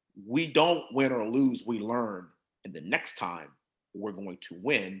we don't win or lose, we learn. And the next time we're going to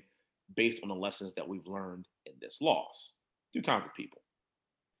win based on the lessons that we've learned in this loss. Two kinds of people.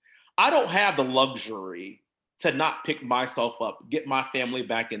 I don't have the luxury to not pick myself up, get my family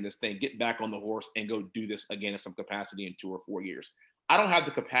back in this thing, get back on the horse and go do this again in some capacity in 2 or 4 years. I don't have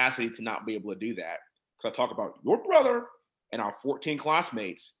the capacity to not be able to do that, because I talk about your brother and our 14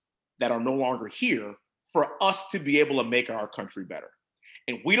 classmates that are no longer here for us to be able to make our country better.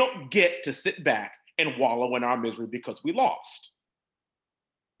 And we don't get to sit back and wallow in our misery because we lost.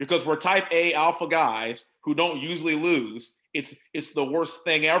 Because we're type A alpha guys who don't usually lose. It's the worst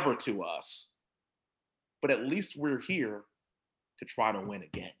thing ever to us. But at least we're here to try to win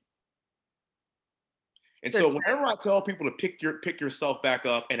again. And so whenever I tell people to pick yourself back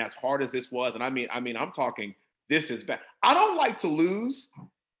up, and as hard as this was, and I mean, I'm talking, this is bad. I don't like to lose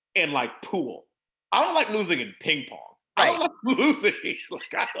in like pool. I don't like losing in ping pong. Right.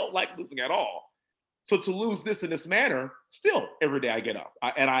 I don't like losing at all. So to lose this in this manner, still every day I get up,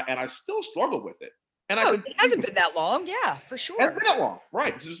 I still struggle with it. And it hasn't been that long, yeah, for sure. It's been that long,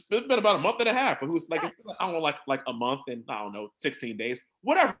 right? It's been about a month and a half. But who's like, it's been, I don't know, like a month and I don't know, 16 days,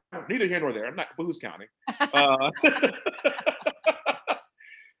 whatever. Neither here nor there. I'm not, but who's counting?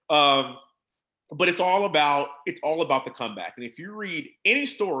 But it's all about the comeback. And if you read any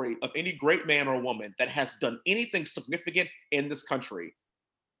story of any great man or woman that has done anything significant in this country,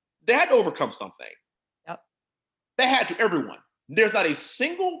 they had to overcome something. Yep. They had to, everyone. There's not a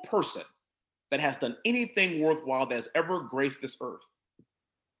single person that has done anything worthwhile that has ever graced this earth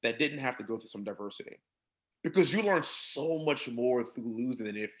that didn't have to go through some diversity. Because you learn so much more through losing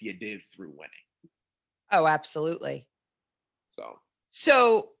than if you did through winning. Oh, absolutely.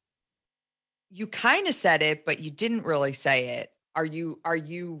 So you kind of said it, but you didn't really say it. Are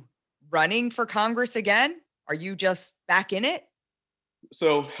you running for Congress again? Are you just back in it?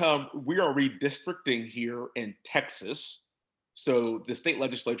 So we are redistricting here in Texas. So the state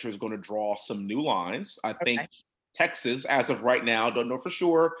legislature is going to draw some new lines. I think Texas, as of right now, don't know for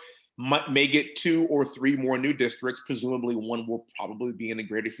sure, may get 2 or 3 more new districts. Presumably one will probably be in the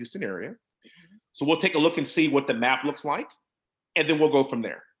greater Houston area. Mm-hmm. So we'll take a look and see what the map looks like, and then we'll go from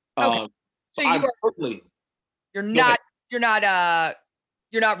there. Okay. So you're not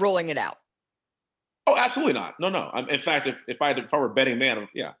rolling it out. Oh, absolutely not. No. In fact, if I were a betting man,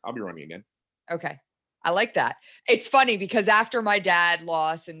 yeah, I'll be running again. Okay. I like that. It's funny because after my dad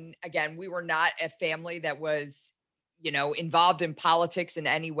lost, and again, we were not a family that was, involved in politics in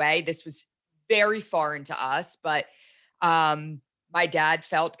any way. This was very foreign to us, but my dad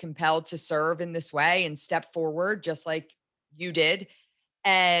felt compelled to serve in this way and step forward just like you did.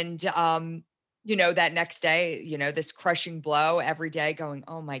 And, that next day, this crushing blow every day going,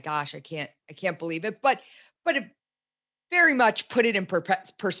 oh my gosh, I can't believe it. But it very much put it in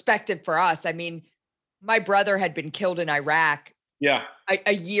perspective for us. I mean, my brother had been killed in Iraq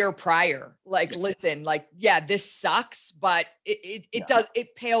a year prior. Listen, this sucks, but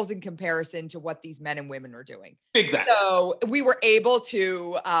it pales in comparison to what these men and women are doing. Exactly. So we were able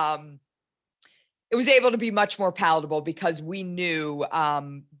to, it was able to be much more palatable because we knew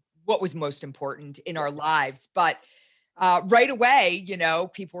what was most important in our lives. But right away,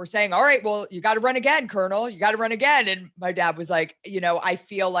 people were saying, all right, well, you got to run again, Colonel, you got to run again. And my dad was like, I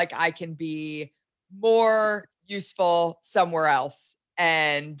feel like I can be more useful somewhere else.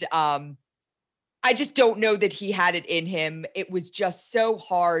 And I just don't know that he had it in him. It was just so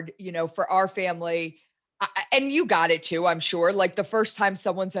hard, for our family. And you got it too, I'm sure. Like the first time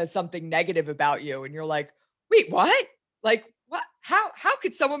someone says something negative about you and you're like, wait, what? Like, what? How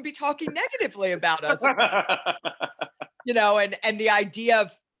could someone be talking negatively about us? And the idea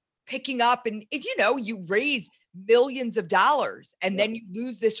of picking up and you raise millions of dollars and Yep. then you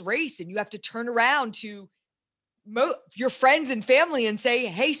lose this race and you have to turn around to your friends and family and say,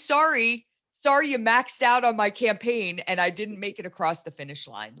 hey, sorry you maxed out on my campaign and I didn't make it across the finish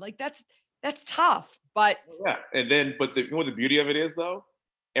line. Like that's tough, but Yeah, and then, but you know what the beauty of it is, though?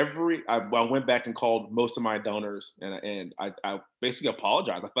 I went back and called most of my donors, and I basically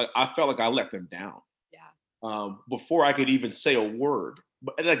apologized. I felt like I let them down yeah. before I could even say a word.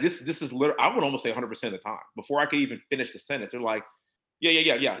 But like this is literally, I would almost say 100% of the time before I could even finish the sentence. They're like,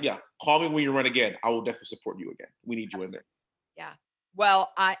 yeah. Call me when you run again. I will definitely support you again. We need you in there. Yeah.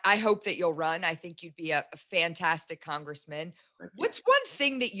 Well, I hope that you'll run. I think you'd be a fantastic congressman. Thank you. What's one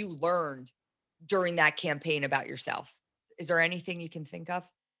thing that you learned during that campaign about yourself? Is there anything you can think of?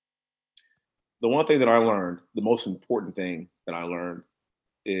 The one thing that I learned, the most important thing that I learned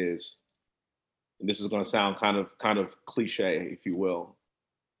is, and this is going to sound kind of cliche, if you will.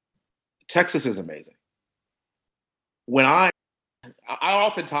 Texas is amazing. When I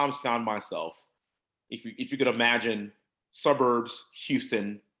oftentimes found myself, if you could imagine suburbs,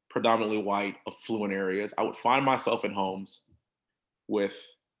 Houston, predominantly white, affluent areas, I would find myself in homes with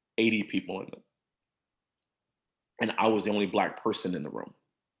 80 people in them. And I was the only Black person in the room.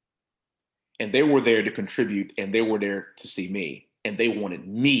 And they were there to contribute and they were there to see me. And they wanted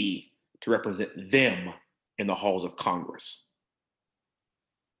me to represent them in the halls of Congress.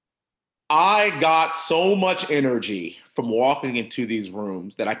 I got so much energy from walking into these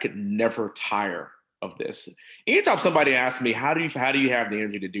rooms that I could never tire of this. Anytime somebody asks me, how do you have the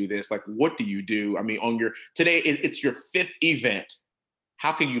energy to do this? Like, what do you do? I mean, today it's your 5th event.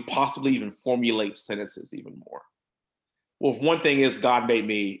 How can you possibly even formulate sentences even more? Well, one thing is God made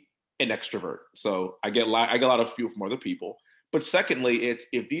me an extrovert, so I get a lot of fuel from other people. But secondly, it's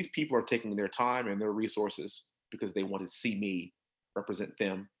if these people are taking their time and their resources because they want to see me represent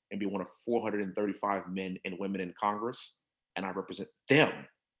them and be one of 435 men and women in Congress, and I represent them.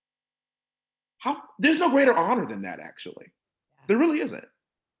 There's no greater honor than that, actually. There really isn't.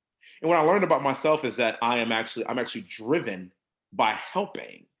 And what I learned about myself is that I'm actually driven by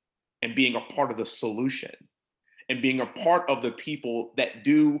helping and being a part of the solution and being a part of the people that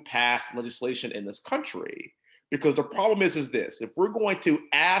do pass legislation in this country. Because the problem is this: if we're going to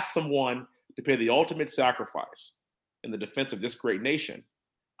ask someone to pay the ultimate sacrifice in the defense of this great nation,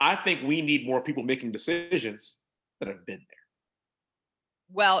 I think we need more people making decisions that have been there.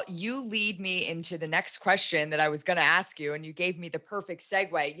 Well, you lead me into the next question that I was going to ask you, and you gave me the perfect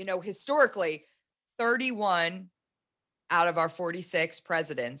segue. Historically, 31 out of our 46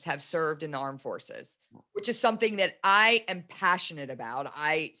 presidents have served in the armed forces, which is something that I am passionate about.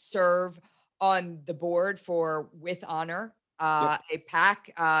 I serve on the board for With Honor, Yep. a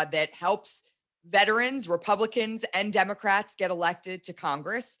PAC that helps veterans, Republicans, and Democrats get elected to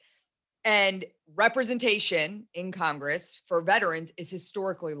Congress. And representation in Congress for veterans is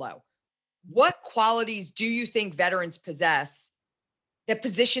historically low. What qualities do you think veterans possess that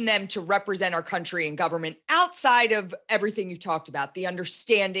position them to represent our country in government outside of everything you've talked about? The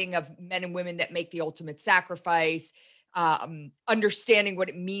understanding of men and women that make the ultimate sacrifice, understanding what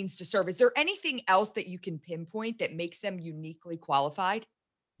it means to serve. Is there anything else that you can pinpoint that makes them uniquely qualified?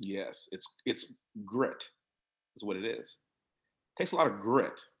 Yes, it's grit, is what it is. It takes a lot of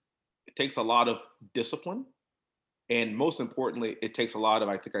grit. It takes a lot of discipline. And most importantly, it takes a lot of,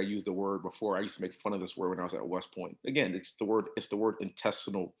 I think I used the word before. I used to make fun of this word when I was at West Point. Again, it's the word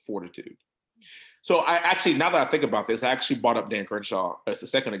intestinal fortitude. So I actually, now that I think about this, I actually brought up Dan Crenshaw a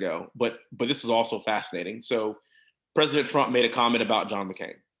second ago, but this is also fascinating. So President Trump made a comment about John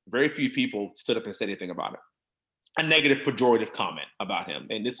McCain. Very few people stood up and said anything about it. A negative, pejorative comment about him.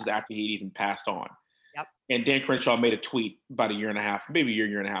 And this is after he'd even passed on. Yep. And Dan Crenshaw made a tweet about a year and a half, maybe a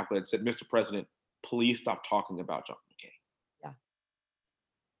year and a half, but it said, Mr. President, please stop talking about John McCain. Yeah.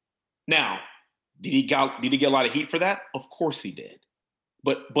 Now, did he get a lot of heat for that? Of course he did.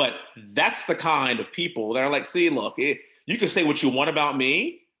 But that's the kind of people that are like, see, look, you can say what you want about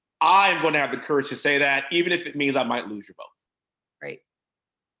me. I'm going to have the courage to say that, even if it means I might lose your vote. Right.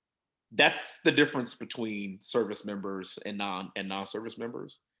 That's the difference between service members and non-service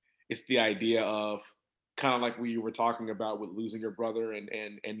members. It's the idea of kind of like we were talking about with losing your brother and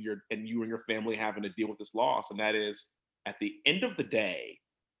you and your family having to deal with this loss. And that is, at the end of the day,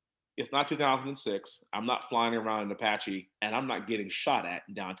 it's not 2006. I'm not flying around in Apache and I'm not getting shot at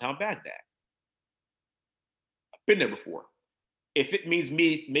in downtown Baghdad. been there before. If it means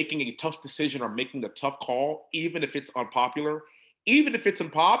me making a tough decision or making a tough call, even if it's unpopular, even if it's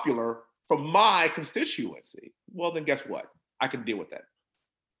unpopular from my constituency, well, then guess what? I can deal with that.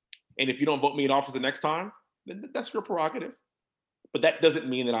 And if you don't vote me in office the next time, then that's your prerogative. But that doesn't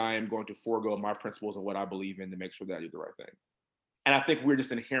mean that I am going to forego my principles and what I believe in to make sure that I do the right thing. And I think we're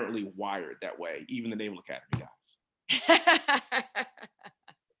just inherently wired that way, even the Naval Academy guys.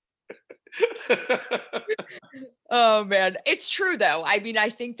 Oh man, it's true though. I mean, I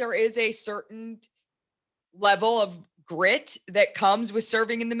think there is a certain level of grit that comes with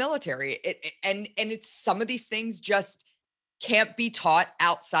serving in the military. And it's some of these things just can't be taught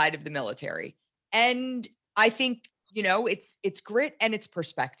outside of the military. And I think, it's grit and it's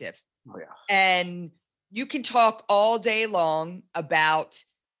perspective. Oh yeah. And you can talk all day long about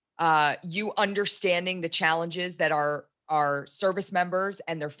you understanding the challenges that our service members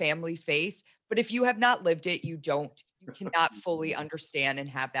and their families face. But if you have not lived it, you cannot fully understand and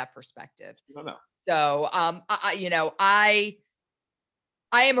have that perspective. No. So, I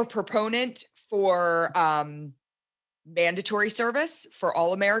am a proponent for mandatory service for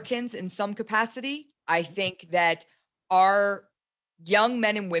all Americans in some capacity. I think that our young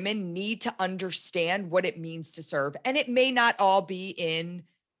men and women need to understand what it means to serve. And it may not all be in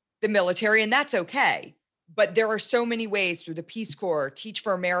the military, and that's okay. But there are so many ways through the Peace Corps, Teach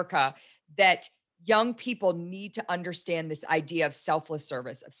for America, that young people need to understand this idea of selfless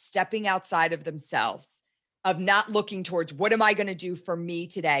service, of stepping outside of themselves, of not looking towards what am I going to do for me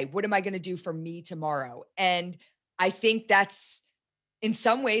today? What am I going to do for me tomorrow? And I think that's, in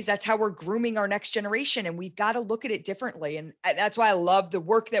some ways, that's how we're grooming our next generation. And we've got to look at it differently. And that's why I love the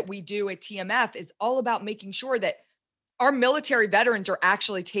work that we do at TMF is all about making sure that our military veterans are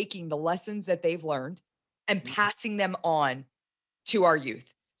actually taking the lessons that they've learned and passing them on to our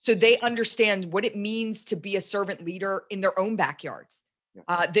youth so they understand what it means to be a servant leader in their own backyards.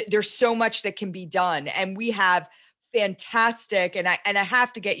 There's so much that can be done. And we have fantastic, and I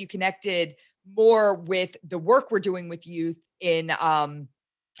have to get you connected more with the work we're doing with youth in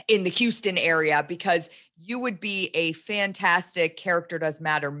the Houston area, because you would be a fantastic Character Does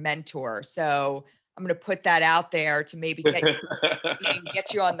Matter mentor. So I'm going to put that out there to maybe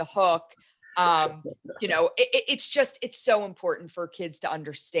get you on the hook. It's so important for kids to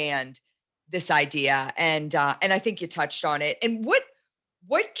understand this idea. And I think you touched on it. And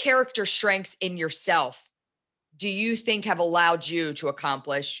what character strengths in yourself do you think have allowed you to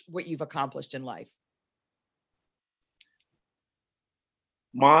accomplish what you've accomplished in life?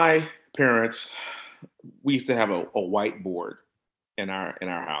 My parents, we used to have a whiteboard in our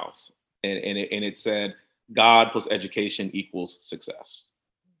house, and it said, God plus education equals success.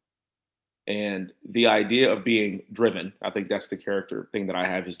 And the idea of being driven, I think that's the character thing that I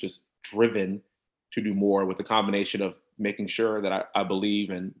have, is just driven to do more, with the combination of making sure that I believe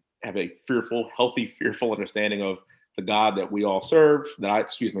and have a healthy, fearful understanding of the God that we all serve, that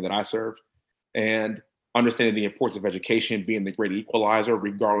I serve, and understanding the importance of education being the great equalizer,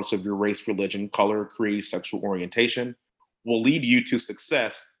 regardless of your race, religion, color, creed, sexual orientation, will lead you to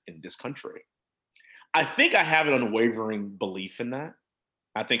success in this country. I think I have an unwavering belief in that.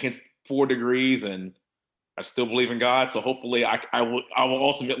 I think it's 4 degrees, and I still believe in God. So hopefully I will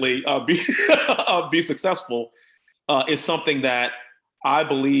ultimately be successful. Is something that I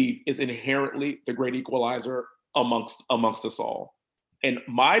believe is inherently the great equalizer amongst us all. And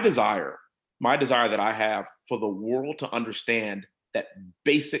my desire that I have for the world to understand that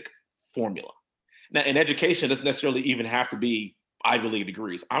basic formula. Now, in education, it doesn't necessarily even have to be Ivy League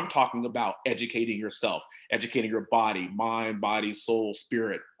degrees. I'm talking about educating yourself, educating your body, mind, body, soul,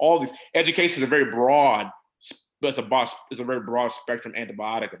 spirit. All these education is a very broad, it's a very broad spectrum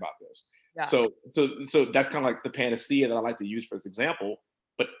antibiotic about this. Yeah. So that's kind of like the panacea that I like to use for this example.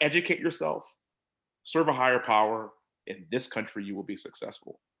 But educate yourself, serve a higher power. In this country, you will be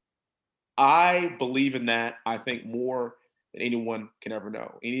successful. I believe in that, I think, more than anyone can ever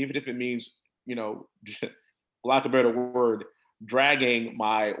know. And even if it means, lack of a better word, dragging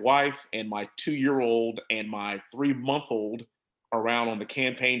my wife and my 2-year-old and my 3-month-old around on the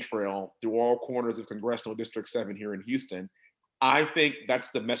campaign trail through all corners of Congressional District 7 here in Houston, I think that's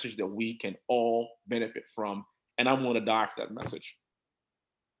the message that we can all benefit from. And I'm willing to die for that message.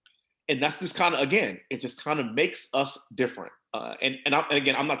 And that's just kind of, again, it just kind of makes us different. And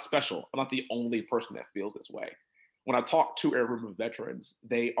again, I'm not special. I'm not the only person that feels this way. When I talk to a room of veterans,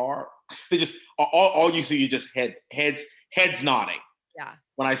 they just, all you see is just heads nodding. Yeah.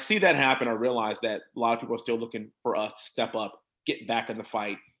 When I see that happen, I realize that a lot of people are still looking for us to step up, get back in the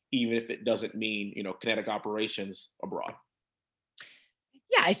fight, even if it doesn't mean, kinetic operations abroad.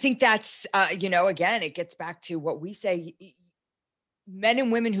 Yeah, I think that's, again, it gets back to what we say. Men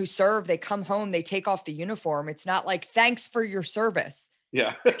and women who serve, they come home, they take off the uniform. It's not like, thanks for your service.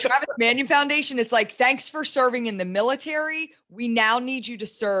 Yeah. Travis Manion Foundation, it's like, thanks for serving in the military. We now need you to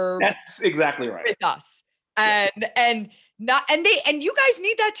serve That's exactly right. with us. Yeah. And not and you guys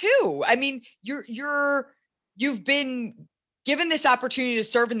need that too. I mean, you've been given this opportunity to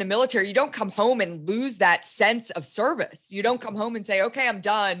serve in the military. You don't come home and lose that sense of service. You don't come home and say, okay, I'm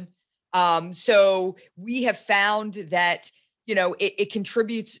done. So we have found that, it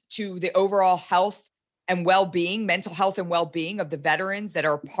contributes to the overall health and well-being, mental health and well-being of the veterans that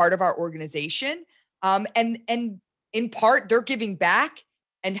are part of our organization. And in part, they're giving back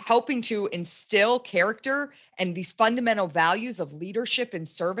and helping to instill character and these fundamental values of leadership and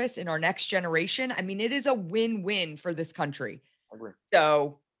service in our next generation. I mean, it is a win-win for this country. I agree.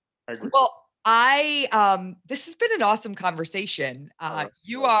 So, I agree. well, this has been an awesome conversation.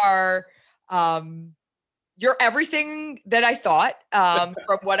 You are, you're everything that I thought,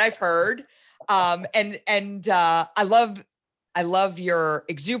 from what I've heard. I love your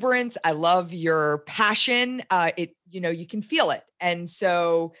exuberance. I love your passion. You can feel it. And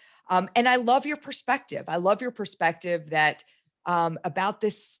so, and I love your perspective. I love your perspective that, about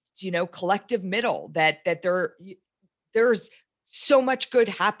this, collective middle, that there's so much good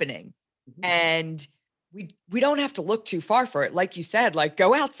happening, and we don't have to look too far for it. Like you said, like,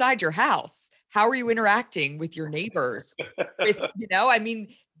 go outside your house. How are you interacting with your neighbors? I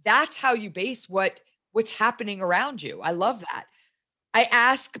mean, that's how you base what's happening around you. I love that. I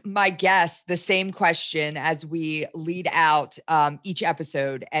ask my guests the same question as we lead out, each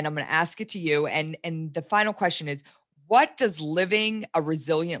episode, and I'm going to ask it to you. And the final question is, what does living a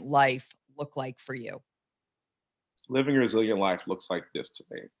resilient life look like for you? Living a resilient life looks like this to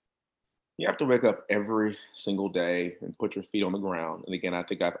me. You have to wake up every single day and put your feet on the ground. And again, I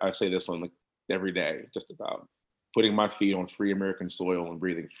think I say this on every day, just about putting my feet on free American soil and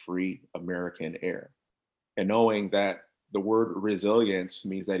breathing free American air. And knowing that the word resilience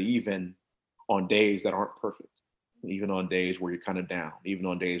means that even on days that aren't perfect, even on days where you're kind of down, even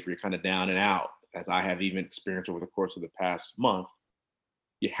on days where you're kind of down and out, as I have even experienced over the course of the past month,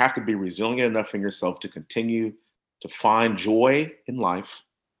 you have to be resilient enough in yourself to continue to find joy in life,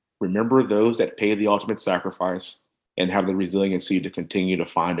 remember those that pay the ultimate sacrifice, and have the resiliency to continue to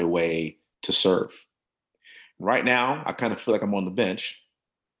find a way to serve. Right now, I kind of feel like I'm on the bench,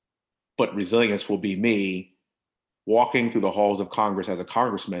 but resilience will be me walking through the halls of Congress as a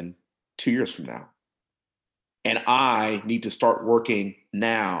congressman 2 years from now. And I need to start working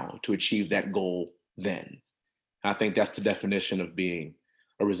now to achieve that goal then. I think that's the definition of being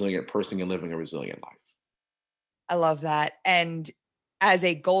a resilient person and living a resilient life. I love that. And as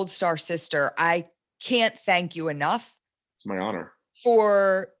a Gold Star sister, I can't thank you enough. It's my honor.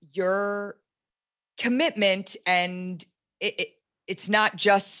 For your commitment. And it's not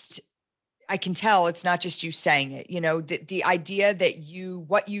just, I can tell it's not just you saying it, the idea that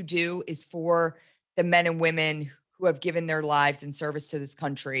what you do is for the men and women who have given their lives in service to this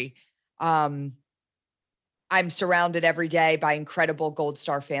country. I'm surrounded every day by incredible Gold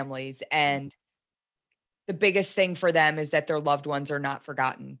Star families, and the biggest thing for them is that their loved ones are not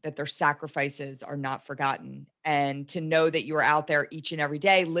forgotten, that their sacrifices are not forgotten. And to know that you are out there each and every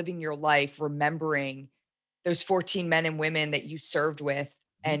day, living your life, remembering those 14 men and women that you served with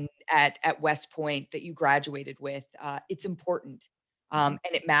and at West Point that you graduated with, it's important, and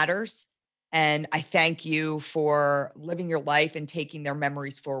it matters. And I thank you for living your life and taking their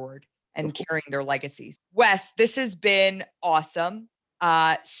memories forward and carrying their legacies. Wes, this has been awesome.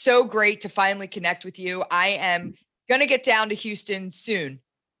 So great to finally connect with you. I am going to get down to Houston soon.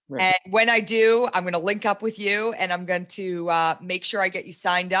 Right. And when I do, I'm going to link up with you, and I'm going to make sure I get you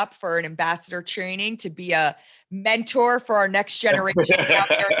signed up for an ambassador training to be a mentor for our next generation.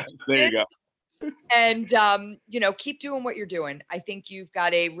 There you go. And, keep doing what you're doing. I think you've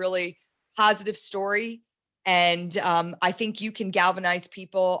got a really positive story. And I think you can galvanize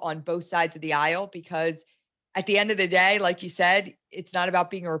people on both sides of the aisle, because at the end of the day, like you said, it's not about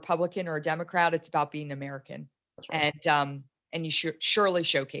being a Republican or a Democrat. It's about being American. That's right. And you should surely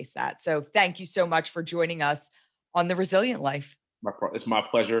showcase that. So thank you so much for joining us on The Resilient Life. It's my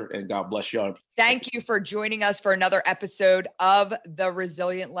pleasure, and God bless you. Thank you for joining us for another episode of the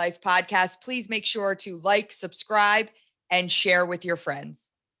Resilient Life podcast. Please make sure to like, subscribe, and share with your friends.